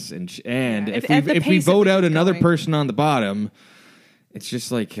of this. And At if the we pace vote at out which it's another going. person on the bottom, it's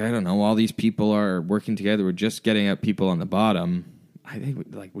just like, I don't know, all these people are working together. We're just getting up people on the bottom. I think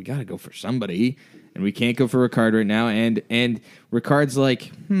we got to go for somebody. And we can't go for Ricard right now. And Ricard's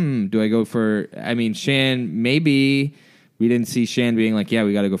like, do I go for... I mean, Shan, maybe... We didn't see Shan being like, yeah,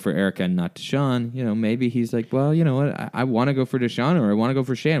 we got to go for Erica and not Deshawn. Maybe he's like, well, you know what? I want to go for Deshawn or I want to go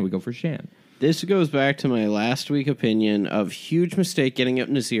for Shan. We go for Shan. This goes back to my last week opinion of huge mistake getting out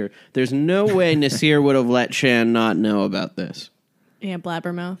Nasir. There's no way Nasir would have let Shan not know about this. Yeah,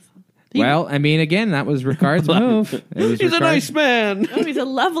 blabbermouth. Well, I mean, again, that was Ricard's move. It was He's a Ricard's- nice man. Oh, he's a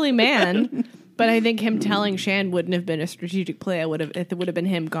lovely man. But I think him telling Shan wouldn't have been a strategic play. It would have been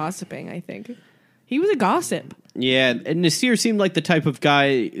him gossiping, I think. He was a gossip. Yeah, and Nasir seemed like the type of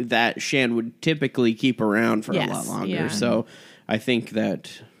guy that Shan would typically keep around for a Yes, lot longer. yeah. So I think that,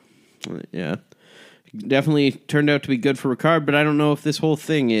 definitely turned out to be good for Ricard, but I don't know if this whole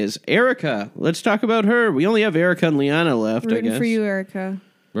thing is. Erica, let's talk about her. We only have Erica and Liana left, I Rooting guess. for you, Erica.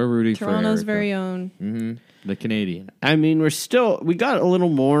 We're rooting Toronto's for Erica. very own. The Canadian. I mean, we got a little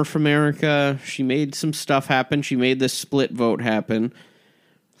more from Erica. She made some stuff happen. She made this split vote happen.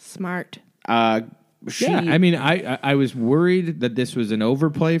 Smart. I mean, I was worried that this was an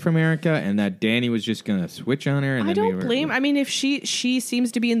overplay from Erica and that Danny was just going to switch on her. And I then don't blame. I mean, if she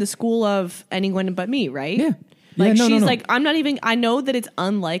seems to be in the school of anyone but me, right? Yeah. Like Yeah, no, she's no. like, I'm not even. I know that it's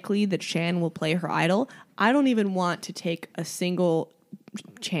unlikely that Shan will play her idol. I don't even want to take a single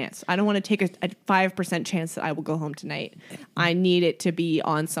chance. I don't want to take a 5% chance that I will go home tonight. I need it to be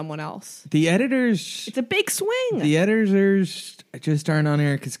on someone else. The editors... It's a big swing. The editors just aren't on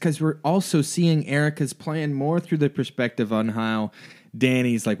Erica's because we're also seeing Erica's plan more through the perspective on how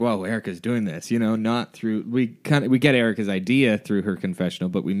Danny's like, whoa, Erica's doing this, not through... We get Erica's idea through her confessional,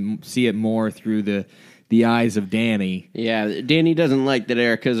 but we see it more through the eyes of Danny. Yeah, Danny doesn't like that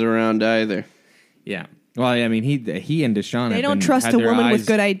Erica's around either. Yeah. Well, I mean, he and Deshawn They have don't been- trust had a their woman eyes- with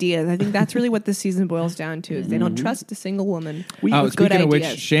good ideas. I think that's really what this season boils down to. Is they don't trust a single woman with good speaking of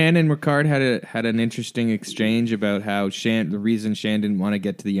ideas. which, Shan and Ricard had an interesting exchange about how the reason Shan didn't want to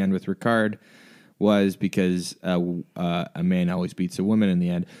get to the end with Ricard was because a man always beats a woman in the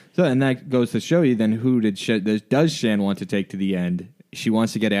end. So, and that goes to show you then does Shan want to take to the end? She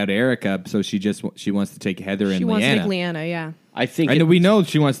wants to get out Erica, so she wants to take Heather and she Leanna. wants to take Leanna, yeah. I think I know we know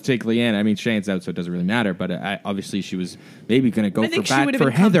she wants to take Leanna. I mean, Shane's out, so it doesn't really matter. But obviously, she was maybe going to go for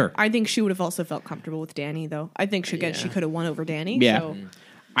Heather. I think she would have also felt comfortable with Danny, though. I think she could have won over Danny. Yeah. So.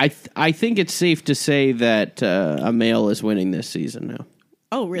 I think it's safe to say that a male is winning this season now.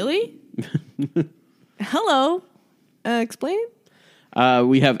 Oh, really? Hello. Explain.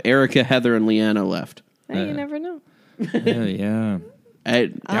 We have Erica, Heather, and Leanna left. You never know. Yeah.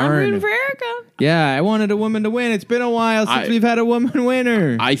 I'm rooting for Erica. Yeah, I wanted a woman to win. It's been a while since we've had a woman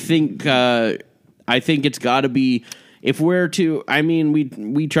winner. I think it's got to be if we're to, I mean,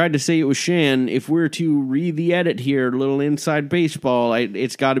 we tried to say it was Shan. If we're to read the edit here, a little inside baseball,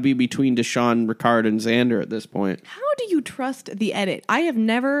 it's got to be between Deshaun, Ricard, and Xander at this point. How do you trust the edit? I have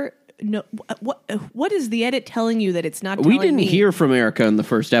never. No, what is the edit telling you that it's not? We telling didn't hear from Erica in the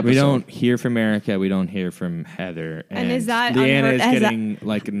first episode. We don't hear from Erica. We don't hear from Heather. And is that Leanna is has getting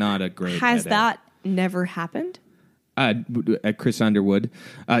like not a great. Has edit. that never happened? Chris Underwood,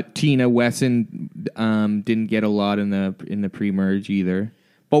 Tina Wesson didn't get a lot in the pre-merge either.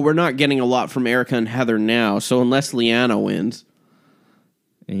 But we're not getting a lot from Erica and Heather now. So unless Leanna wins,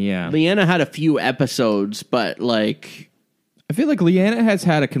 Yeah, Leanna had a few episodes, but like. I feel like Leanna has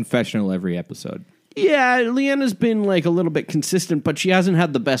had a confessional every episode. Yeah, Leanna's been like a little bit consistent, but she hasn't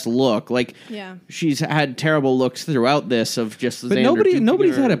had the best look. Like, Yeah. she's had terrible looks throughout this of just. But Xander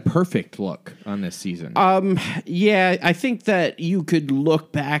nobody's Dupin had a perfect look on this season. Yeah, I think that you could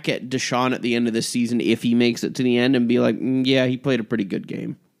look back at Deshaun at the end of the season if he makes it to the end and be like, yeah, he played a pretty good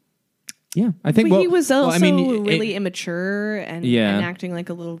game. Yeah, I think. But he was also really it- immature and acting like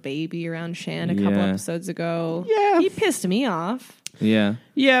a little baby around Shan a couple episodes ago. Yeah. He pissed me off. Yeah,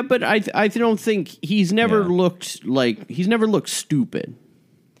 Yeah, but I don't think he's never Yeah. looked like he's never looked stupid.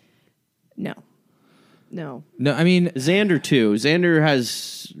 No. no, I mean, Xander too. Xander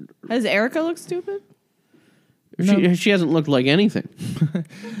has Does Erica look stupid? she hasn't looked like anything.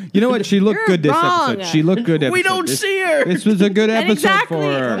 you know what? She looked You're good this wrong. episode. She looked good. We don't see her. This was a good And episode exactly. for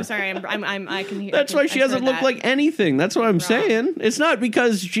her. I'm sorry. I can hear. That's why she hasn't looked like anything. That's what I'm saying. It's not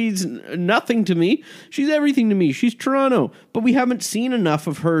because she's nothing to me. She's everything to me. She's Toronto. But we haven't seen enough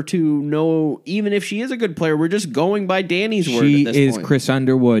of her to know, even if she is a good player, we're just going by Danny's word She at this is point. Chris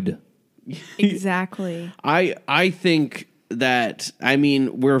Underwood. Exactly. I think that, I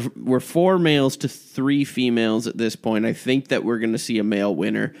mean, we're 4 males to 3 females at this point. I think that we're going to see a male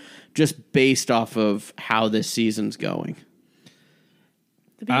winner just based off of how this season's going.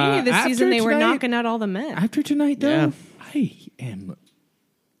 The beginning of the After season, they were tonight- knocking out all the men. After tonight, though, Yeah. I am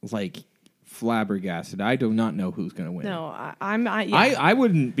like flabbergasted. I do not know who's going to win. No, yeah. I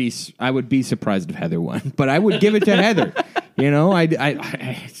wouldn't be. I would be surprised if Heather won, but I would give it to Heather. You know,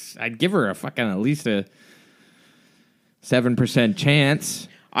 I'd give her a fucking at least a 7% chance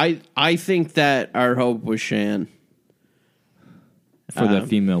I think that our hope was Shan. for the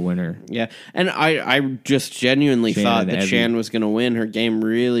female winner. Yeah, and I just genuinely Shan thought and that Evie. Shan was going to win. Her game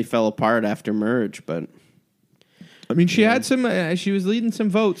really fell apart after merge, but I mean, she had some. She was leading some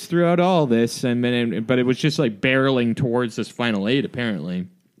votes throughout all this, but it was just like barreling towards this final 8, apparently.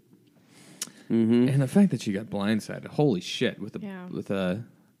 Mm-hmm. And the fact that she got blindsided, holy shit, with a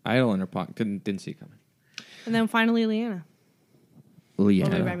idol in her pocket, didn't see it coming. And then finally, Leanna.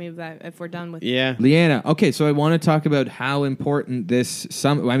 Leanna. I mean, if we're done with yeah. Leanna. Okay, so I want to talk about how important this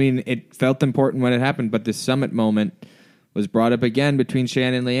summit. I mean, it felt important when it happened, but this summit moment was brought up again between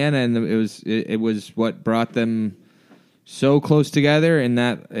Shan and Leanna, and it was what brought them so close together, and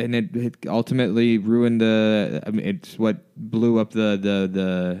it ultimately ruined the. I mean, it's what blew up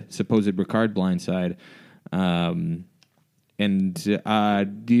the supposed Ricard blindside.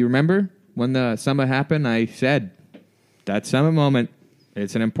 Do you remember when the summit happened? I said that summit moment.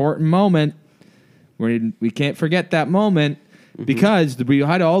 It's an important moment. We can't forget that moment because we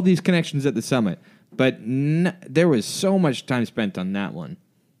had all these connections at the summit, but there was so much time spent on that one.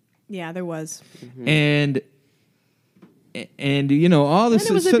 Yeah, there was. And you know all this.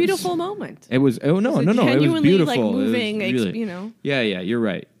 And it was a beautiful moment. It was. Oh no, It was no, no! It was genuinely, beautiful. like, It was moving, really- you know. Yeah, you're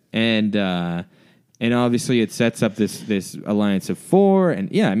right. And obviously it sets up this alliance of 4,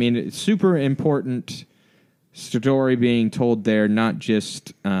 and yeah, I mean it's super important story being told there, not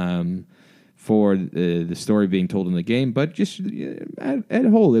just for the story being told in the game, but just at a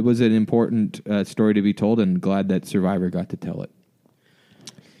whole, it was an important story to be told, and glad that Survivor got to tell it.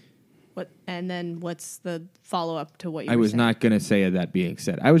 And then what's the follow up to what you I were was saying? not going to say that being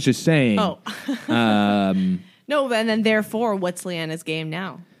said. I was just saying. Oh. No, and then therefore, what's Leanna's game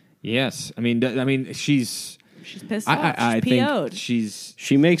now? Yes, I mean, she's pissed off. I She's think PO'd.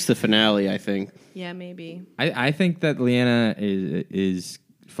 She makes the finale, I think. Yeah, maybe. I think that Leanna is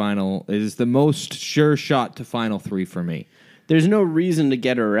the most sure shot to final 3 for me. There's no reason to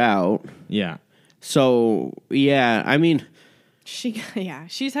get her out. Yeah. So, yeah, I mean,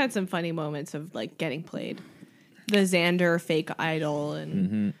 She's had some funny moments of like getting played. The Xander fake idol,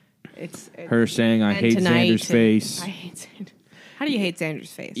 and it's Her saying, "I and hate tonight, Xander's and face." I hate Xander. How do you hate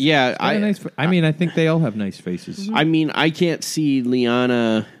Xander's face? yeah, I think they all have nice faces. I mean, I can't see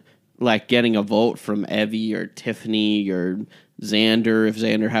Liana like getting a vote from Evie or Tiffany or Xander if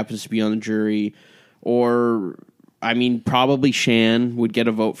Xander happens to be on the jury, or I mean, probably Shan would get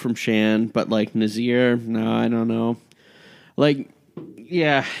a vote from Shan, but like Nazir, no, I don't know. Like,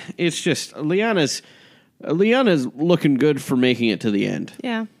 yeah, it's just Liana's looking good for making it to the end.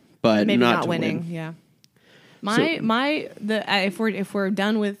 Yeah, but maybe not not to winning. win. Yeah. If we're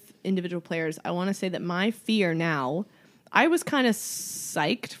done with individual players, I want to say that my fear now. I was kind of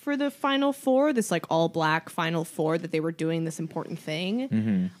psyched for the Final Four, this like all black Final Four, that they were doing this important thing.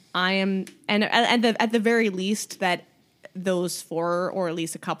 Mm-hmm. I am, and at the very least that those four, or at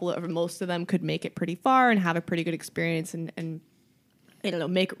least a couple of, or most of them, could make it pretty far and have a pretty good experience and I don't know,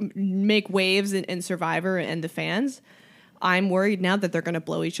 make waves in Survivor and the fans. I'm worried now that they're going to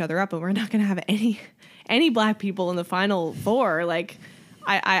blow each other up and we're not going to have any black people in the Final Four. Like,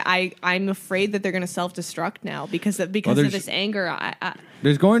 I'm afraid that they're going to self-destruct now because of this anger.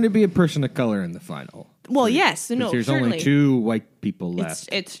 There's going to be a person of color in the final. Well, yes, no, there's certainly. only 2 white people left.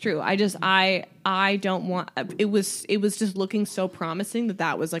 It's true. I don't want. It was just looking so promising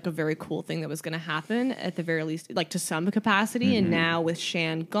that was like a very cool thing that was going to happen at the very least, like to some capacity. And now with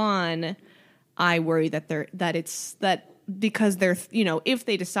Shan gone, I worry that because they're, if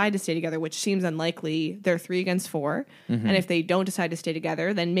they decide to stay together, which seems unlikely, they're 3 against 4. And if they don't decide to stay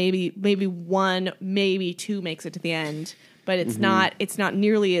together, then maybe 1, maybe 2 makes it to the end. But it's not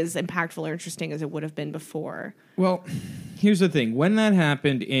nearly as impactful or interesting as it would have been before. Well, here's the thing. When that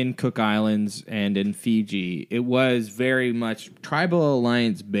happened in Cook Islands and in Fiji, it was very much tribal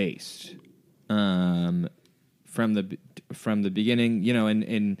alliance based from the beginning.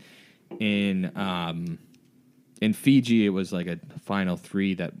 In Fiji, it was like a final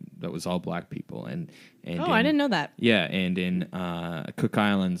 3 that was all black people, and I didn't know that. Yeah, and in Cook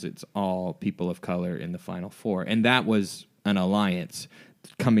Islands, it's all people of color in the final 4, and that was an alliance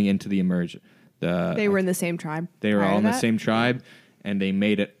coming into the emerge. They were in the same tribe. They were all in the same tribe, and they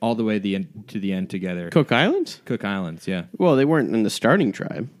made it all the way to the end together. Cook Islands? Cook Islands, yeah. Well, they weren't in the starting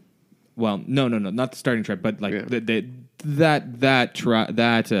tribe. Well, no, not the starting tribe, but like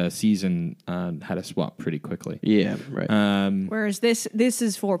that season had a swap pretty quickly. Yeah, right. Whereas this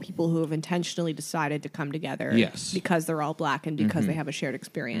is for people who have intentionally decided to come together, yes, because they're all black and because they have a shared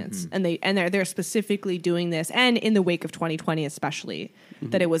experience, and they're specifically doing this, and in the wake of 2020 especially,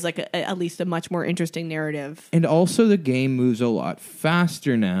 that it was like at least a much more interesting narrative. And also, the game moves a lot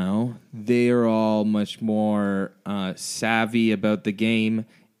faster now. They are all much more savvy about the game.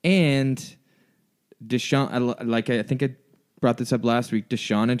 And Deshaun, I think I brought this up last week,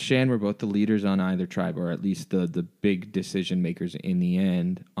 Deshaun and Shan were both the leaders on either tribe, or at least the big decision makers in the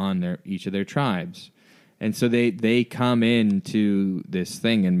end on each of their tribes. And so they come into this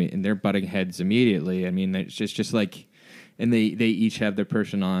thing and they're butting heads immediately. I mean, it's just like, and they each have their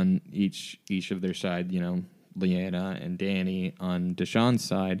person on each of their side. Liana and Danny on Deshaun's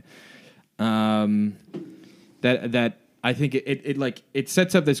side. That. I think it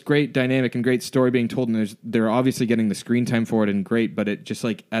sets up this great dynamic and great story being told, and they're obviously getting the screen time for it and great, but it just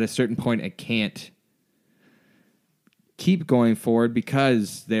like at a certain point it can't keep going forward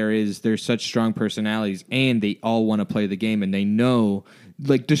because there's such strong personalities and they all want to play the game, and they know,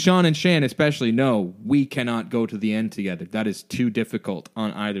 like Deshaun and Shan especially know, we cannot go to the end together. That is too difficult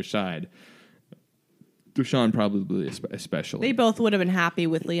on either side. Deshaun probably especially. They both would have been happy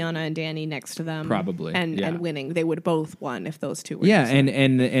with Liana and Danny next to them. Probably. And winning. They would have both won if those two were. Yeah,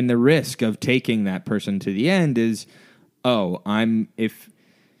 and the risk of taking that person to the end is, if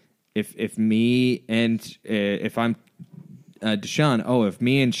me and if I'm Deshaun, if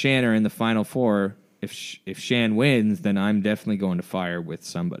me and Shan are in the final 4, if Shan wins, then I'm definitely going to fire with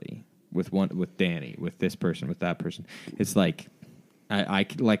somebody, with Danny, with this person, with that person. It's like, I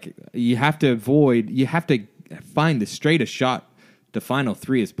you have to find the straightest shot to final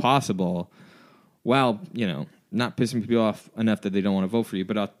 3 as possible, while not pissing people off enough that they don't want to vote for you.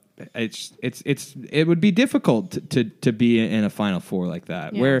 But it would be difficult to be in a final 4 like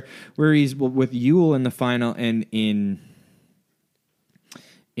that, yeah. where he's with Yule in the final, and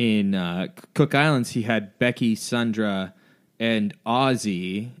in Cook Islands he had Becky, Sandra, and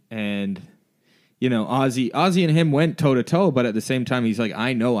Ozzy, and. Ozzy and him went toe-to-toe, but at the same time, he's like,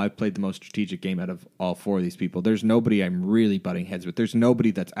 I know I've played the most strategic game out of all 4 of these people. There's nobody I'm really butting heads with. There's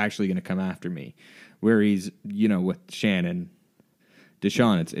nobody that's actually going to come after me. Where he's, with Shan and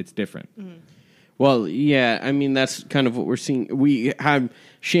Deshaun, it's different. Mm-hmm. Well, yeah, I mean, that's kind of what we're seeing. We had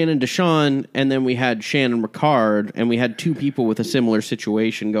Shan and Deshaun, and then we had Shan and Ricard, and we had 2 people with a similar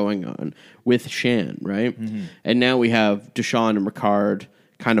situation going on with Shan, right? Mm-hmm. And now we have Deshaun and Ricard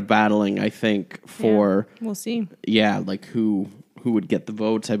kind of battling, I think, for... Yeah, we'll see. Yeah, like who would get the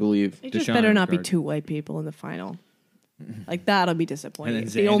votes, I believe. It just Deshaun better and not be Ricard. 2 white people in the final. Like that'll be disappointing. And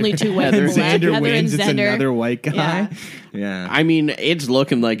It's then the only two white Heather- people left. Xander Heather wins. and It's Xander. another white guy. Yeah. Yeah. I mean, it's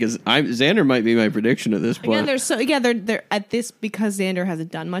looking like Xander might be my prediction at this point. Again, they're at this because Xander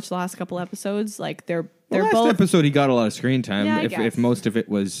hasn't done much the last couple episodes. Like they're Last both. episode, he got a lot of screen time. Yeah, I if guess. most of it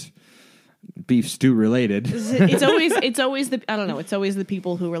was beef stew related. It's always the I don't know. It's always the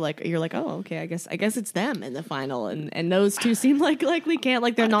people who are like you're like, oh, okay, I guess it's them in the final, and those two seem like we can't,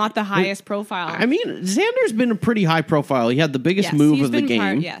 like they're not the highest profile. I mean, Xander's been a pretty high profile. He had the biggest Yes, move he's of the been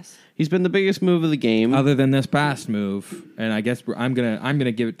game. yes. He's been the biggest move of the game. Other than this past move, and I guess I'm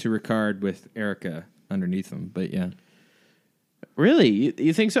gonna give it to Ricard with Erica underneath him. But yeah, Really?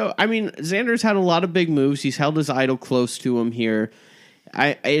 You think so? I mean, Xander's had a lot of big moves. He's held his idol close to him here.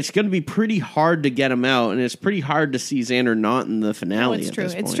 It's going to be pretty hard to get him out, and it's pretty hard to see Xander not in the finale. No, it's at true.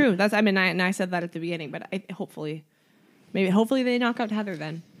 this It's point. true. That's I said that at the beginning, but hopefully they knock out Heather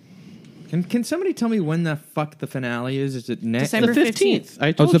then. can somebody tell me when the fuck the finale is? Is it next? December The 15th. I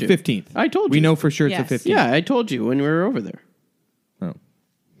Oh, told it's you. the 15th. I told We you. know for sure it's Yes. the 15th. Yeah, I told you when we were over there. Oh.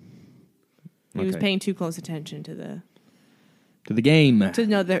 He was Okay. paying too close attention to the game. the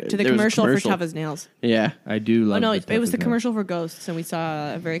There was a commercial for commercial. Tough as Nails. Yeah. I do love. Oh no, the it Tough was as the Nails. commercial for Ghosts, and we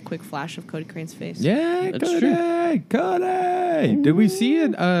saw a very quick flash of Cody Crane's face. Yeah, That's Cody. Cody. Did we see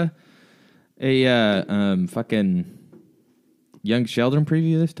it? Fucking Young Sheldon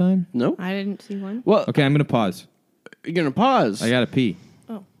preview this time? No? I didn't see one. Well, Okay, I'm gonna pause. you're going to pause. I gotta pee.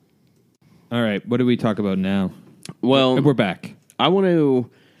 Oh, All right, what do we talk about now? Well, We're back. I want to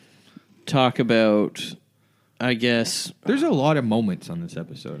talk about, I guess, There's a lot of moments on this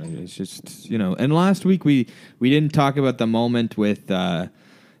episode. I mean, it's just, and last week we didn't talk about the moment with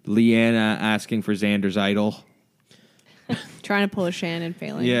Leanna asking for Xander's idol. trying to pull a Shan and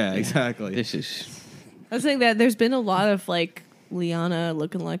failing. Yeah, exactly. this is, I was saying that there's been a lot of like Liana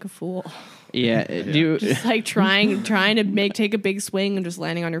looking like a fool, yeah. Do you, just like trying to take a big swing and just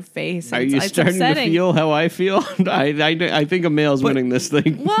landing on her face. are It's- you it's starting upsetting. to feel how I feel? I think a male's winning this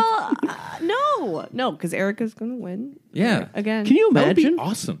thing. Well, no, because Erica's gonna win. Yeah. again. Can you That would be imagine?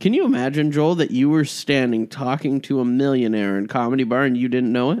 awesome. Can you imagine, Joel, that you were standing talking to a millionaire in Comedy Bar and you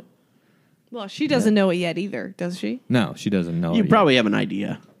didn't know it? Well, she doesn't know it yet either, does she? No, she doesn't know. You it probably have an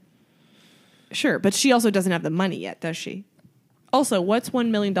idea. Sure, but she also doesn't have the money yet, does she? Also, what's $1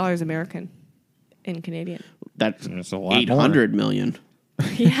 million American in Canadian? That's It's a lot 800 million.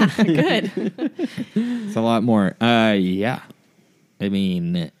 Yeah, good. yet. It's a lot more. Yeah. I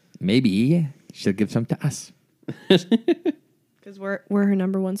mean, maybe she'll give some to us. Because we're her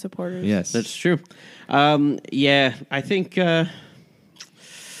number one supporters. Yes. That's true. Yeah, I think. I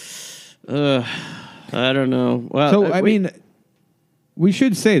don't know. Well, So, I mean, we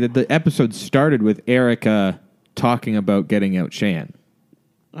should say that the episode started with Erica talking about getting out Shan.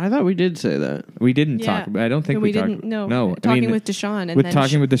 I thought we did say that. We didn't Yeah. talk about I don't think No, we we talked. didn't. No, no. talking with Deshaun and with then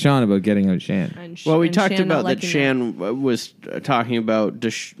talking with Deshaun about getting out Shan. Well, we and talked Shan not about that liking Shan was talking about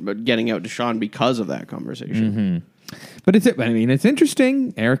getting out Deshaun because of that conversation. But it's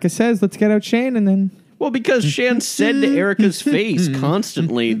interesting. Erica says, "Let's get out Shan," and then Well, because Shan said to Erica's face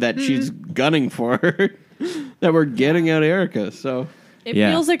constantly that she's gunning for her, that we're getting out Erica. So It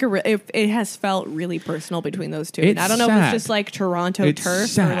Yeah. feels like it has felt really personal between those two. It's And I don't know if sad. it's just like Toronto It's turf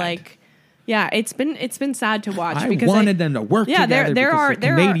sad. or like, yeah, it's been sad to watch. I because wanted them to work Yeah, together. there because are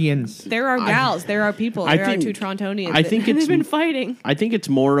they're Canadians. there are gals, there are people, I there think- are two Torontonians. I think they've it's- been fighting. I think it's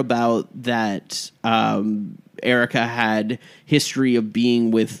more about that Erica had history of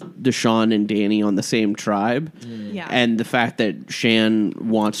being with Deshaun and Danny on the same tribe. Yeah. And the fact that Shan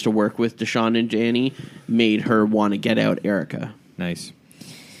wants to work with Deshaun and Danny made her want to get out Erica. Nice.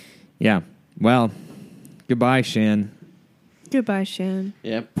 Yeah. Well, goodbye, Shan. Goodbye, Shan.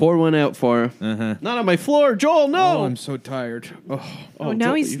 Yeah, pour one out for her. Uh-huh. Not on my floor, Joel, no! Oh, I'm so tired. Oh, Oh, now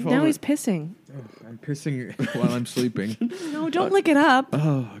Joel, he's you've now all- he's pissing. I'm pissing while I'm sleeping. No, don't lick it up.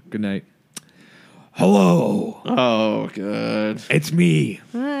 Oh, good night. Hello, Oh, good. it's me.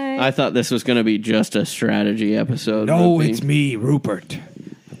 Hi. I thought this was going to be just a strategy episode. No, but it's me, Rupert.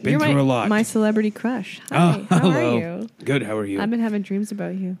 I've been You're through a lot. my celebrity crush. Hi. How hello. are you? Good. How are you? I've been having dreams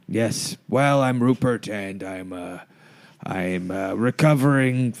about you. Yes. Well, I'm Rupert, and I'm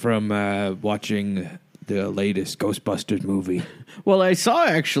recovering from watching the latest Ghostbusters movie. Well, I saw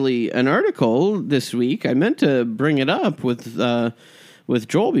actually an article this week. I meant to bring it up with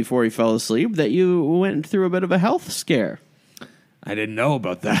Joel before he fell asleep that you went through a bit of a health scare. I didn't know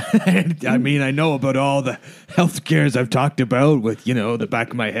about that. I mean, I know about all the health scares I've talked about with, the back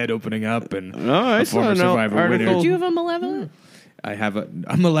of my head opening up and I a saw former an Survivor article. winner. Did you have a malevolent? I have a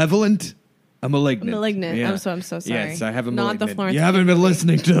malevolent. A malignant. Malignant. Yeah. I'm so sorry. Yes, I have a Not malignant. the Florence You haven't been Pugh movie.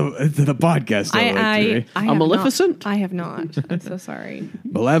 listening to the podcast. I today. have A Maleficent? Not, I have not. I'm so sorry.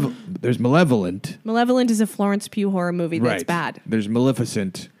 There's Malevolent. Malevolent is a Florence Pugh horror movie that's Right. bad. There's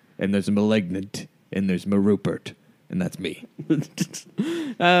Maleficent, and there's Malignant, and there's Rupert, and that's me.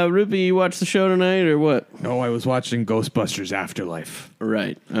 Ruby, you watch the show tonight or what? No, I was watching Ghostbusters Afterlife.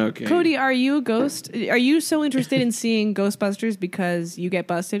 Right. Okay. Cody, are you a ghost? Are you so interested in seeing Ghostbusters because you get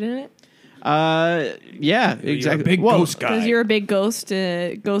busted in it? Yeah, exactly. a big ghost guy. Because you're a big ghost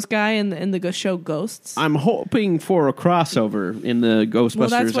guy in the show Ghosts. I'm hoping for a crossover in the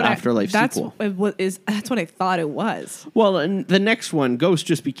Ghostbusters Afterlife sequel. That's what I thought it was. Well, and the next one, Ghost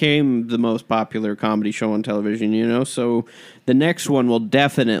just became the most popular comedy show on television, so the next one will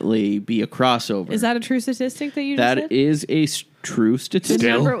definitely be a crossover. Is that a true statistic that you just That said? is a true statistic.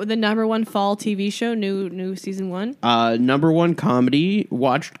 The number one fall TV show, new season 1? Number one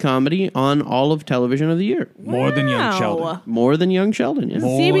watched comedy on all of television of the year. More than Young Wow. Sheldon. More than Young Sheldon, yeah.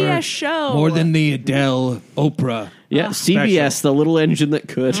 CBS show. More than the Adele, Oprah. Yeah, CBS, special. the little engine that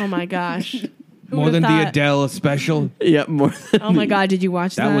could. Oh my gosh. Who More would've than the thought? Adele special. Yeah, more than Oh my god, did you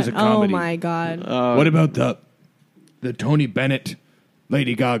watch that? That was a comedy. Oh my god. What about the Tony Bennett,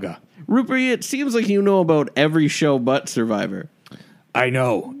 Lady Gaga? Rupert, it seems like you know about every show but Survivor. I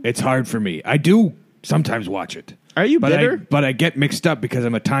know. It's hard for me. I do sometimes watch it. Are you but bitter? But I get mixed up because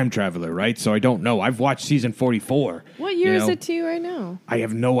I'm a time traveler, right? So I don't know. I've watched season 44. What year is it to you right now? I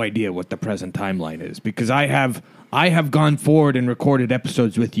have no idea what the present timeline is because I have gone forward and recorded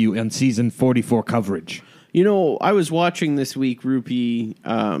episodes with you on season 44 coverage. I was watching this week, Rupee,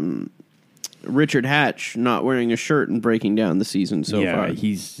 Richard Hatch not wearing a shirt and breaking down the season so far.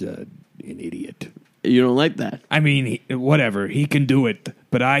 He's an idiot. You don't like that? I mean, whatever. He can do it,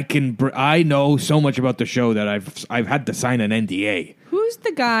 but I know so much about the show that I've had to sign an NDA. Who's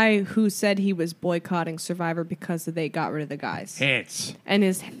the guy who said he was boycotting Survivor because they got rid of the guys? Hance. And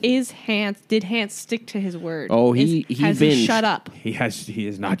did Hans stick to his word? Oh, he has binged. shut up. He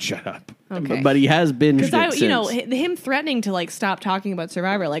has not shut up. Okay. But he has binged it Because since. him threatening to stop talking about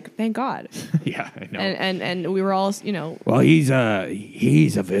Survivor, thank God. Yeah, I know. And we were all, Well, he's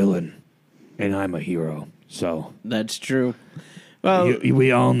a villain, and I'm a hero. So That's true. Well,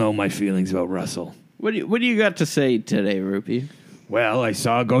 we all know my feelings about Russell. what do you got to say today, Rupee? Well, I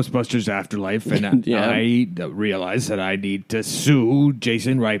saw Ghostbusters Afterlife, and Yeah. I realized that I need to sue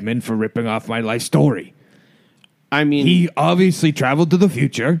Jason Reitman for ripping off my life story. I mean, He obviously traveled to the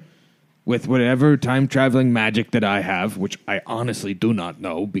future with whatever time-traveling magic that I have, which I honestly do not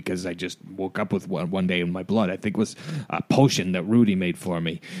know because I just woke up with one day in my blood. I think it was a potion that Rudy made for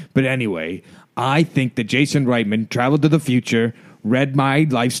me. But anyway, I think that Jason Reitman traveled to the future, read my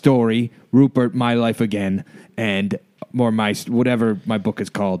life story, Rupert, My Life Again, and whatever my book is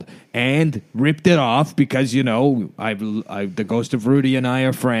called, and ripped it off because the ghost of Rudy and I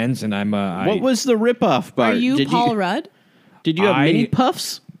are friends, and what was the ripoff, Bart? Are you Did Paul Rudd? Did you have mini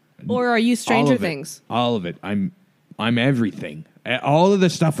puffs? Or are you Stranger all of it. Things? All of it. I'm everything. All of the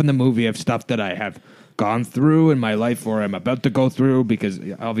stuff in the movie of stuff that I have gone through in my life or I'm about to go through because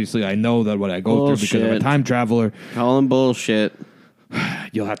obviously I know that what I go through because I'm a Bullshit. time traveler. Call him bullshit.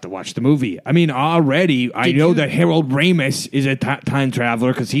 You'll have to watch the movie. I mean, already I know that Harold Ramis is a time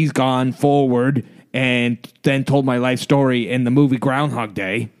traveler because he's gone forward and then told my life story in the movie Groundhog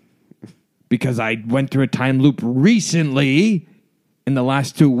Day because I went through a time loop recently. In the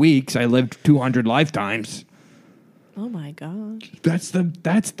last 2 weeks, I lived 200 lifetimes. Oh my god. That's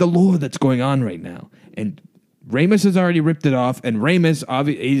the lore that's going on right now. And Ramis has already ripped it off, and Ramis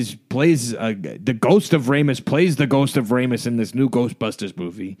plays the ghost of Ramis plays the ghost of Ramis in this new Ghostbusters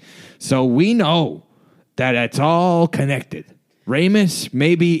movie. So we know that it's all connected. Ramis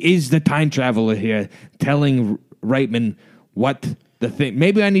maybe is the time traveler here, telling Reitman what the thing.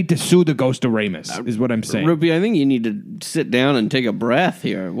 Maybe I need to sue the ghost of Ramis. Is what I'm saying. Rupee, I think you need to sit down and take a breath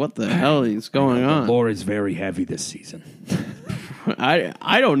here. What the hell is going on? The lore is very heavy this season.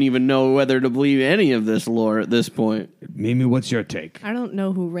 I don't even know whether to believe any of this lore at this point. Mimi, what's your take? I don't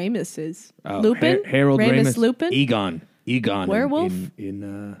know who Ramis is. Lupin? Harold Ramis. Lupin? Egon. Werewolf?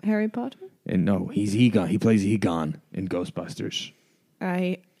 In Harry Potter? no, he's Egon. He plays Egon in Ghostbusters.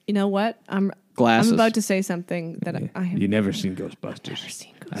 You know what? I'm Glasses. about to say something that I have You never seen Ghostbusters. never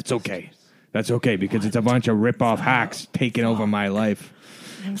seen. That's okay. That's okay because it's a bunch of rip-off hacks taking over my life.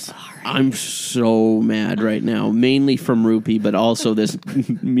 I'm sorry. I'm so mad right now, mainly from Rupee, but also this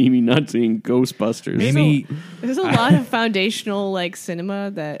Mimi not seeing Ghostbusters. Mimi, There's a lot of foundational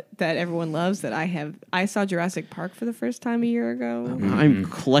cinema that everyone loves that I saw Jurassic Park for the first time a year ago. I'm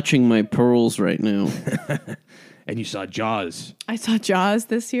clutching my pearls right now. And you saw Jaws. I saw Jaws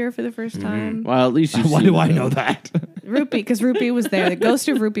this year for the first time. Well, at least you Why do I know that? Rupee, because Rupee was there. The ghost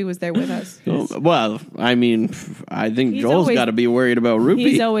of Rupee was there with us. Well, I mean, I think He's Joel's always- got to be worried about Rupee.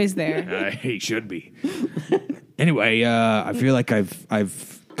 He's always there. He should be. Anyway, I feel like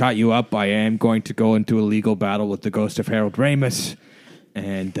I've caught you up. I am going to go into a legal battle with the ghost of Harold Ramis,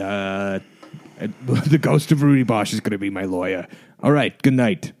 and the ghost of Rudy Bosch is going to be my lawyer. All right, good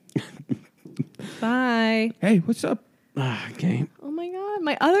night. Bye. Hey, what's up? Okay. Oh my God,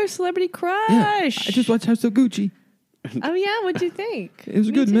 my other celebrity crush. I just watched House of Gucci. Oh yeah, what'd you think? It was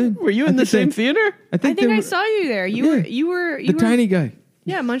good, man. Were you in the same theater? I think they I were- saw you there. You were the tiny guy.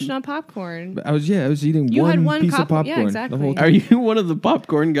 Yeah, munching on popcorn. I was eating You had one one piece of yeah, popcorn. exactly. The whole Are you one of the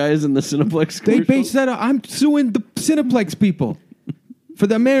popcorn guys in the Cineplex They commercial? based that. I'm suing the Cineplex people. For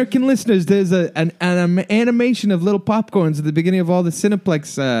the American listeners, there's an animation of little popcorns at the beginning of all the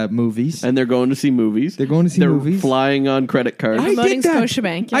Cineplex movies. And they're going to see movies. They're going to see They're movies. flying on credit cards. I Promoting did that.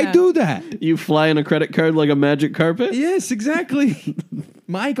 Scotiabank, I yeah. do that. You fly on a credit card like a magic carpet? Yes, exactly.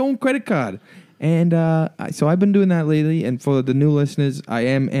 My own credit card. And so I've been doing that lately. And for the new listeners, I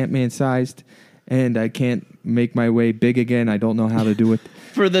am Ant-Man sized, and I can't make my way big again. I don't know how to do it.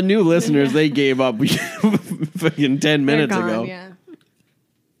 For the new listeners, they gave up fucking 10 They're minutes gone, ago. Yeah.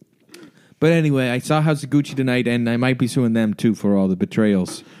 But anyway, I saw House of Gucci tonight, and I might be suing them too for all the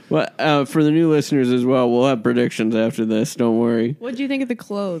betrayals. Well, for the new listeners as well, we'll have predictions after this. Don't worry. What do you think of the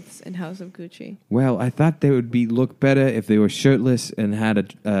clothes in House of Gucci? Well, I thought they would look better if they were shirtless and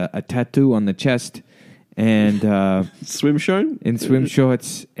had a tattoo on the chest and Swim short? in swim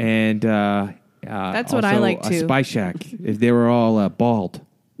shorts and That's what I also like, a too. spy shack if they were all bald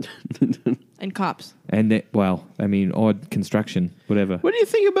And cops. and or construction, whatever. What do you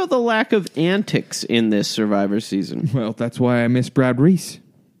think about the lack of antics in this Survivor season? Well, that's why I miss Brad Reese.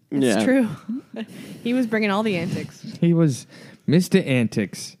 It's true. He was bringing all the antics. He was Mr.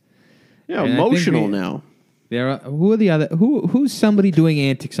 Antics. Yeah, And I think emotional we- now. There are who's somebody doing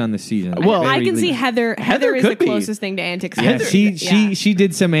antics on the season? Well, I can see Very Heather. Heather is could the be. closest thing to antics. Yeah, Yeah. she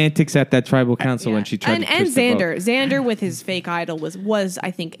did some antics at that tribal council Yeah. when she tried and to twist the vote. Xander with his fake idol was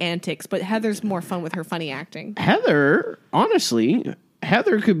I think antics, but Heather's more fun with her funny acting. Heather, honestly,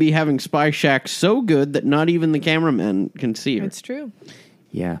 Heather could be having Spy Shack so good that not even the cameraman can see her. It's true.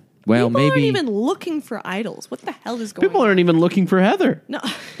 Yeah. Well, People maybe aren't even looking for idols. What the hell is going People on? aren't even looking for Heather. No.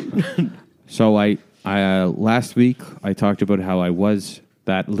 So I last week I talked about how I was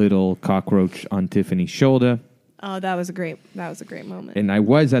that little cockroach on Tiffany's shoulder, Oh, that was a great moment. and I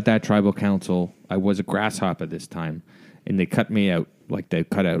was at that tribal council. I was a grasshopper this time, and they cut me out like they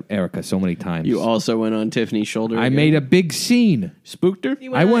cut out Erica so many times. You also went on Tiffany's shoulder. I again. made a big scene. Spooked her?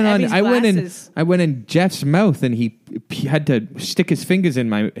 You I went on. Evie's I glasses. went in Jeff's mouth, and he had to stick his fingers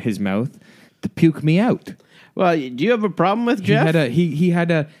in his mouth to puke me out. Well, do you have a problem with Jeff? He had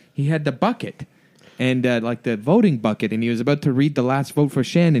the bucket and like the voting bucket, and he was about to read the last vote for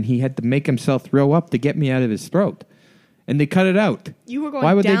Shan, and he had to make himself throw up to get me out of his throat, and they cut it out. You were going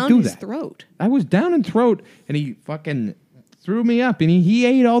Why would down they do his that? throat. I was down in throat, and he fucking threw me up, and he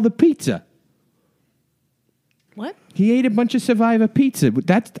ate all the pizza. What? He ate a bunch of Survivor pizza.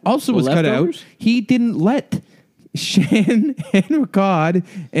 That also was cut out. leftovers? He didn't let Shan and Ricard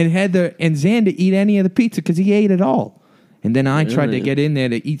and Heather and Xander eat any of the pizza because he ate it all. And then I tried to Really? get in there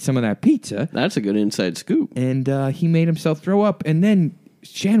to eat some of that pizza, That's a good inside scoop. and he made himself throw up. And then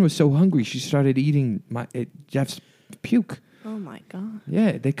Shan was so hungry, she started eating Jeff's puke. Oh my god.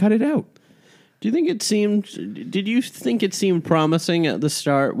 Yeah, they cut it out. Did you think it seemed promising at the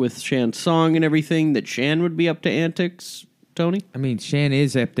start with Shan's song and everything that Shan would be up to antics, Tony? I mean, Shan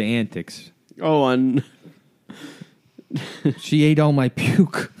is up to antics. Oh, on She ate all my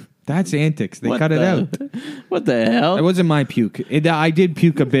puke. That's antics. They cut it out. What the hell? It wasn't my puke. I did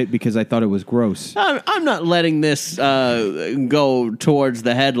puke a bit because I thought it was gross. I'm not letting this go towards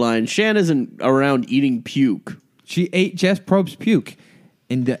the headline. Shan isn't around eating puke. She ate Jeff Probst's puke,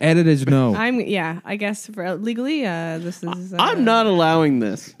 and the editors know. I guess for legally this is I'm not allowing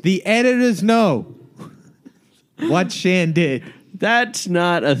this. The editors know what Shan did. That's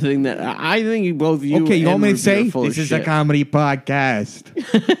not a thing that I think both you. Okay, you want and me to Ruby say are full this of is a shit. comedy podcast?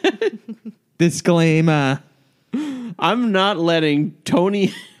 Disclaimer. I'm not letting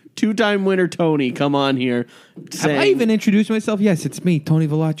Tony, two-time winner Tony, come on here. Have I even introduced myself? Yes, it's me, Tony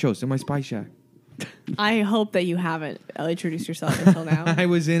Velachos, in my spy shack. I hope that you haven't introduced yourself until now. I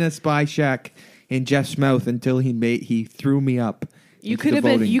was in a spy shack in Jeff's mouth until he threw me up. You into could the have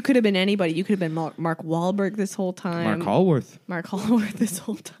been. voting. You could have been anybody. You could have been Mark Wahlberg this whole time. Mark Hallworth. Mark Hallworth this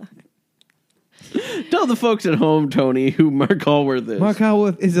whole time. Tell the folks at home, Tony, who Mark Hallworth is. Mark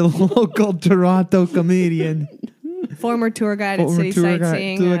Hallworth is a local Toronto comedian. Former tour guide at City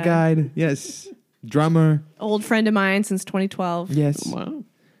Sightseeing. Tour guide. Yes. Drummer. Old friend of mine since 2012. Yes. Wow.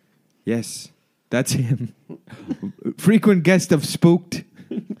 Yes. That's him. Frequent guest of Spooked.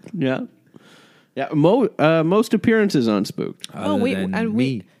 Yeah. Yeah. Most appearances on Spooked. Other than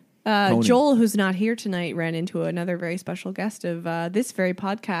me. Tony. Joel, who's not here tonight, ran into another very special guest of this very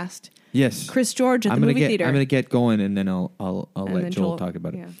podcast. Yes. Chris George at the movie theater. I'm going to get going, and then I'll And let then Joel talk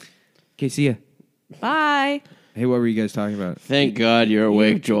about it. yeah. Okay, see ya. Bye. Hey, what were you guys talking about? Thank God you're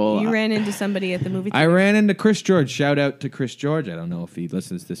awake, Joel. You ran into somebody at the movie I theater. ran into Chris George. Shout out to Chris George. I don't know if he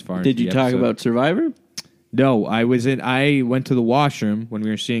listens this far. Did into you the talk episode. about Survivor? No, I went to the washroom when we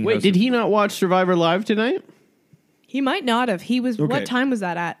were seeing. Wait, did he not watch Survivor live tonight? He might not have. He was. Okay. What time was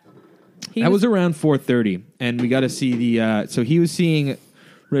that at? That was around 4:30, and we got to see the. So he was seeing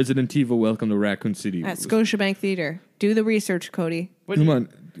Resident Evil: Welcome to Raccoon City at Scotiabank Theater. Do the research, Cody. Come on,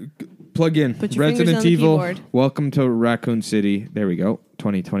 plug in Put your fingers Resident on the Evil: keyboard. Welcome to Raccoon City. There we go.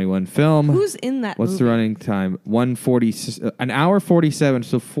 2021 film. Who's in that What's movie? the running time? 1:40, an hour 47.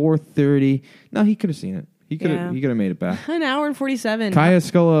 So 4:30. No, he could have seen it. He could have. Yeah. He could have made it back. An hour and 47. Kaya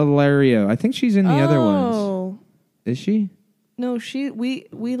Scolario. I think she's in the other ones. Oh. Is she? No, we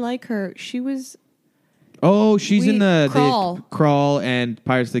like her. She was. Oh, she's in the Crawl. Crawl and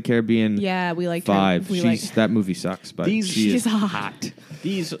Pirates of the Caribbean. Yeah, we liked her. 5. We That movie sucks, but These- she is She's hot.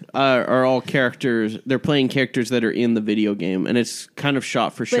 These are all characters. They're playing characters that are in the video game, and it's kind of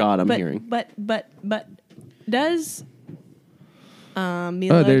shot for shot. I'm hearing. But does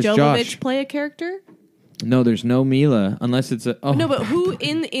Mila there's Jovovich Josh. play a character? No, there's no Mila unless it's a. Oh No, but who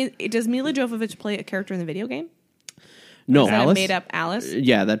does Mila Jovovich play a character in the video game? No, Is that a Alice? made up Alice?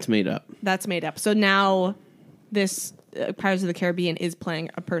 Yeah, that's made up. That's made up. So now this Pirates of the Caribbean is playing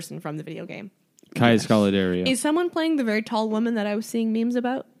a person from the video game. Kaya Scolario. Is someone playing the very tall woman that I was seeing memes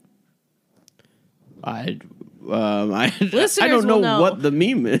about? I Listeners don't know, will know. what the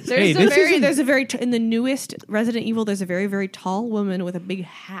meme is. Hey, this isn't- There's a very in the newest Resident Evil. There's a very very tall woman with a big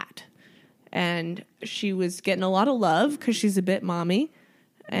hat, and she was getting a lot of love because she's a bit mommy,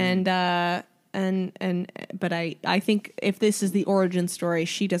 and but I think if this is the origin story,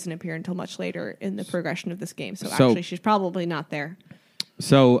 she doesn't appear until much later in the progression of this game. So actually, she's probably not there.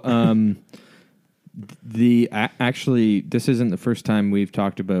 So, actually, this isn't the first time we've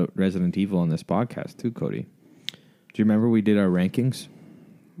talked about Resident Evil on this podcast, too, Cody. Do you remember we did our rankings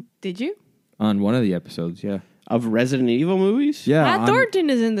Did you? on one of the episodes? Yeah, Of Resident Evil movies? yeah. Pat Thornton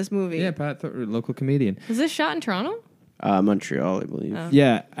is in this movie. Yeah, Pat Thornton, local comedian. Was this shot in Toronto? Montreal, I believe.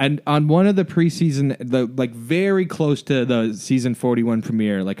 Yeah, and on one of the preseason, very close to the season 41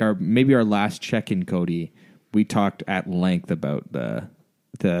 premiere, maybe our last check-in, Cody, we talked at length about the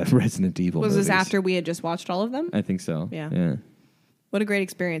Resident Evil. Was movies. this after we had just watched all of them? I think so. Yeah. What a great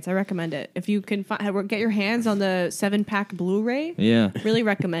experience. I recommend it. If you can get your hands on the 7-pack Blu-ray, Yeah. really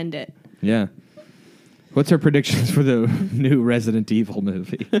recommend it. Yeah. What's our predictions for the new Resident Evil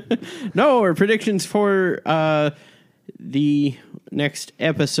movie? No, or predictions for the next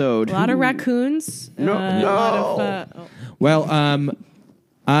episode. A lot of raccoons. No, A lot of, Well,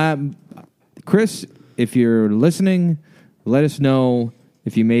 Chris, if you're listening, let us know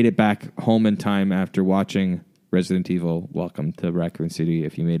if you made it back home in time after watching Resident Evil: Welcome to Raccoon City.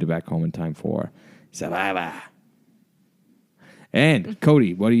 If you made it back home in time for Survivor. And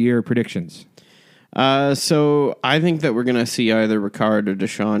Cody, what are your predictions? So I think that we're going to see either Ricard or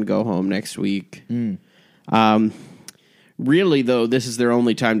Deshaun go home next week. Really, though, this is their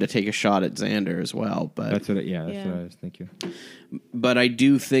only time to take a shot at Xander as well. But That's what I was thinking. But I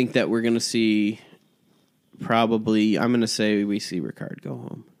do think that we're going to see probably, I'm going to say we see Ricard go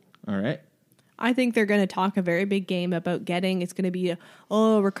home. All right. I think they're going to talk a very big game about it's going to be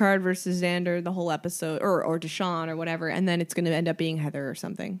Ricard versus Xander the whole episode, or Deshaun or whatever, and then it's going to end up being Heather or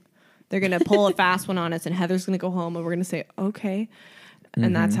something. They're going to pull a fast one on us, and Heather's going to go home, and we're going to say, okay.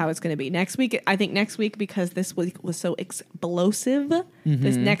 And that's how it's going to be. Next week, I think because this week was so explosive,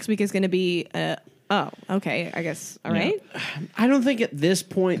 this next week is going to be, okay, I guess, all right. I don't think at this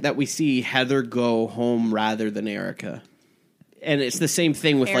point that we see Heather go home rather than Erica. And it's the same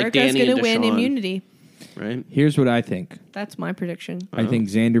thing with like Erica's Danny going and to win Deshaun, immunity. right? Here's what I think. That's my prediction. I think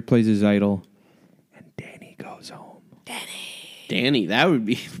Xander plays his idol, and Danny goes home. Danny, that would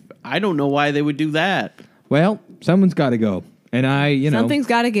be. I don't know why they would do that. Well, someone's got to go, and Something's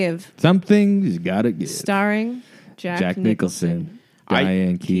got to give. something's got to give. Starring Jack Nicholson,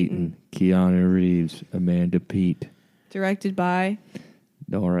 Diane Keaton, Keanu Reeves, Amanda Peet, Directed by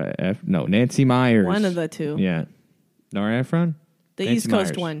Nancy Myers. one of the two. Yeah. Nora Ephron? The Nancy East Coast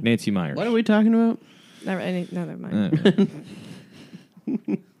Myers. one. Nancy Myers. What are we talking about? Never mind.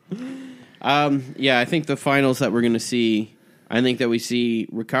 Yeah, I think the finals that we're going to see, I think that we see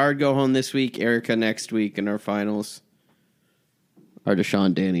Ricard go home this week, Erica next week, and our finals are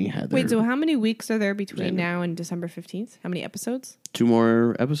Deshaun, Danny, Heather. Wait, so how many weeks are there between Xander. now and December 15th? How many episodes? 2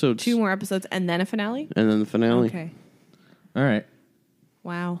 more episodes. 2 more episodes and then a finale? And then the finale. Okay. All right.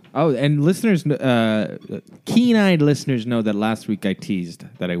 Wow. Oh, and listeners, keen-eyed listeners know that last week I teased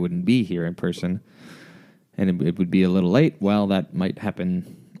that I wouldn't be here in person, and it would be a little late. Well, that might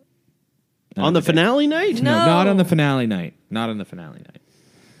happen On the finale night? No. not on the finale night. Not on the finale night.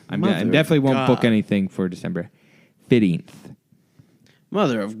 I Mother definitely of won't book God. anything for December 15th.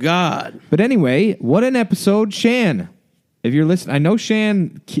 Mother of God. But anyway, what an episode, Shan. If you're listening, I know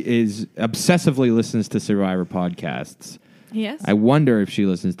Shan is obsessively listens to Survivor podcasts. Yes. I wonder if she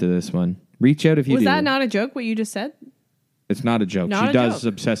listens to this one. Reach out if you Was do. that not a joke, what you just said? It's not a joke. Not She a does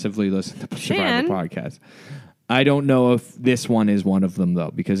joke. obsessively listen to Shan? Survivor podcasts. I don't know if this one is one of them,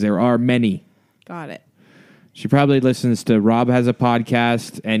 though, because there are many. Got it. She probably listens to Rob Has a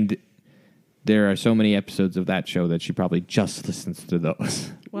Podcast, and there are so many episodes of that show that she probably just listens to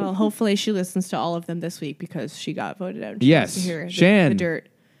those. Well, hopefully she listens to all of them this week because she got voted out. Yes. To hear Shan. the dirt.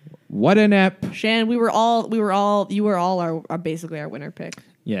 What an ep. Shan, you were all our basically our winner pick.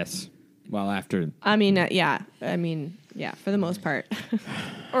 Yes. Well, after... I mean, yeah, for the most part.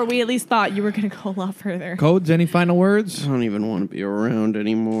 Or we at least thought you were going to go a lot further. Codes, any final words? I don't even want to be around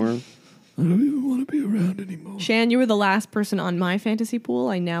anymore. Shan, you were the last person on my fantasy pool.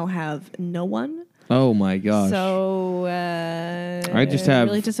 I now have no one. Oh, my gosh. So I just have...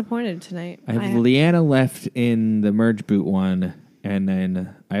 really disappointed tonight. I have Leanna left in the merge boot one, and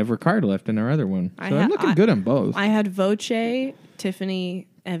then I have Ricard left in our other one. So I'm looking good on both. I had Voce, Tiffany,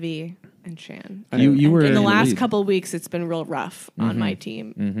 Evie, and Shan. You were in the in the last lead. couple of weeks. It's been real rough on my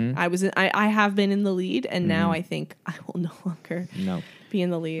team. I have been in the lead, and now I think I will no longer No. be in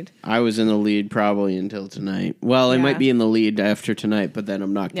the lead. I was in the lead probably until tonight. Well, I Yeah. might be in the lead after tonight, but then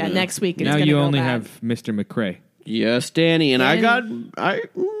I'm not Yeah, gonna. next week it's Now gonna you go only bad. have Mr. McCrae. Yes, Danny. And Danny. I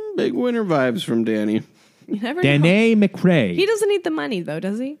big winner vibes from Danny. You never know. Danae McCrae. He doesn't need the money though,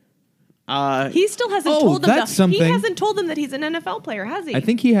 does he? Uh, He still hasn't Oh, told them. that's something. He hasn't told them that he's an NFL player, has he? I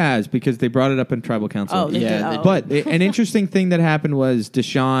think he has because they brought it up in tribal council. Oh, they Yeah, did. they- Oh. But an interesting thing that happened was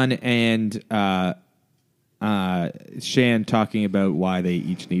Deshaun and Shan talking about why they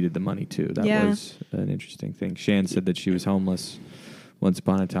each needed the money too. That Yeah. was an interesting thing. Shan said that she was homeless once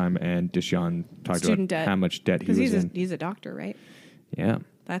upon a time, and Deshaun talked Student about debt. how much debt he because was in. he's a doctor, right? Yeah,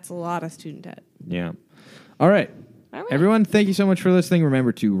 That's a lot of student debt. yeah. All right. All right. Everyone, thank you so much for listening.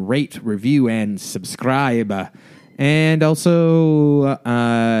 Remember to rate, review, and subscribe. And also,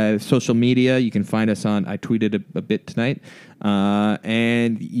 social media. You can find us on, I tweeted a bit tonight.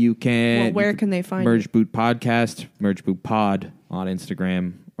 And you can... Well, where can they find Merge you? Boot Podcast, Merge Boot Pod on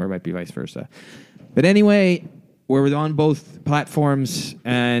Instagram, or it might be vice versa. But anyway, we're on both platforms,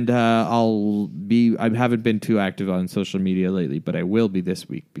 and I haven't been too active on social media lately, but I will be this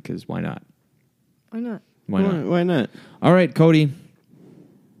week, because why not? Why not? Why not? Why not? All right, Cody.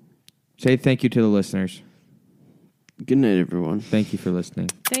 Say thank you to the listeners. Good night, everyone. Thank you for listening.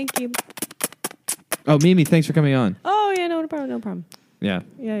 Thank you. Oh, Mimi, thanks for coming on. Oh yeah, no problem. No problem. Yeah,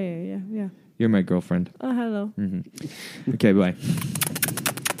 Yeah. you're my girlfriend. Oh hello. Okay, bye.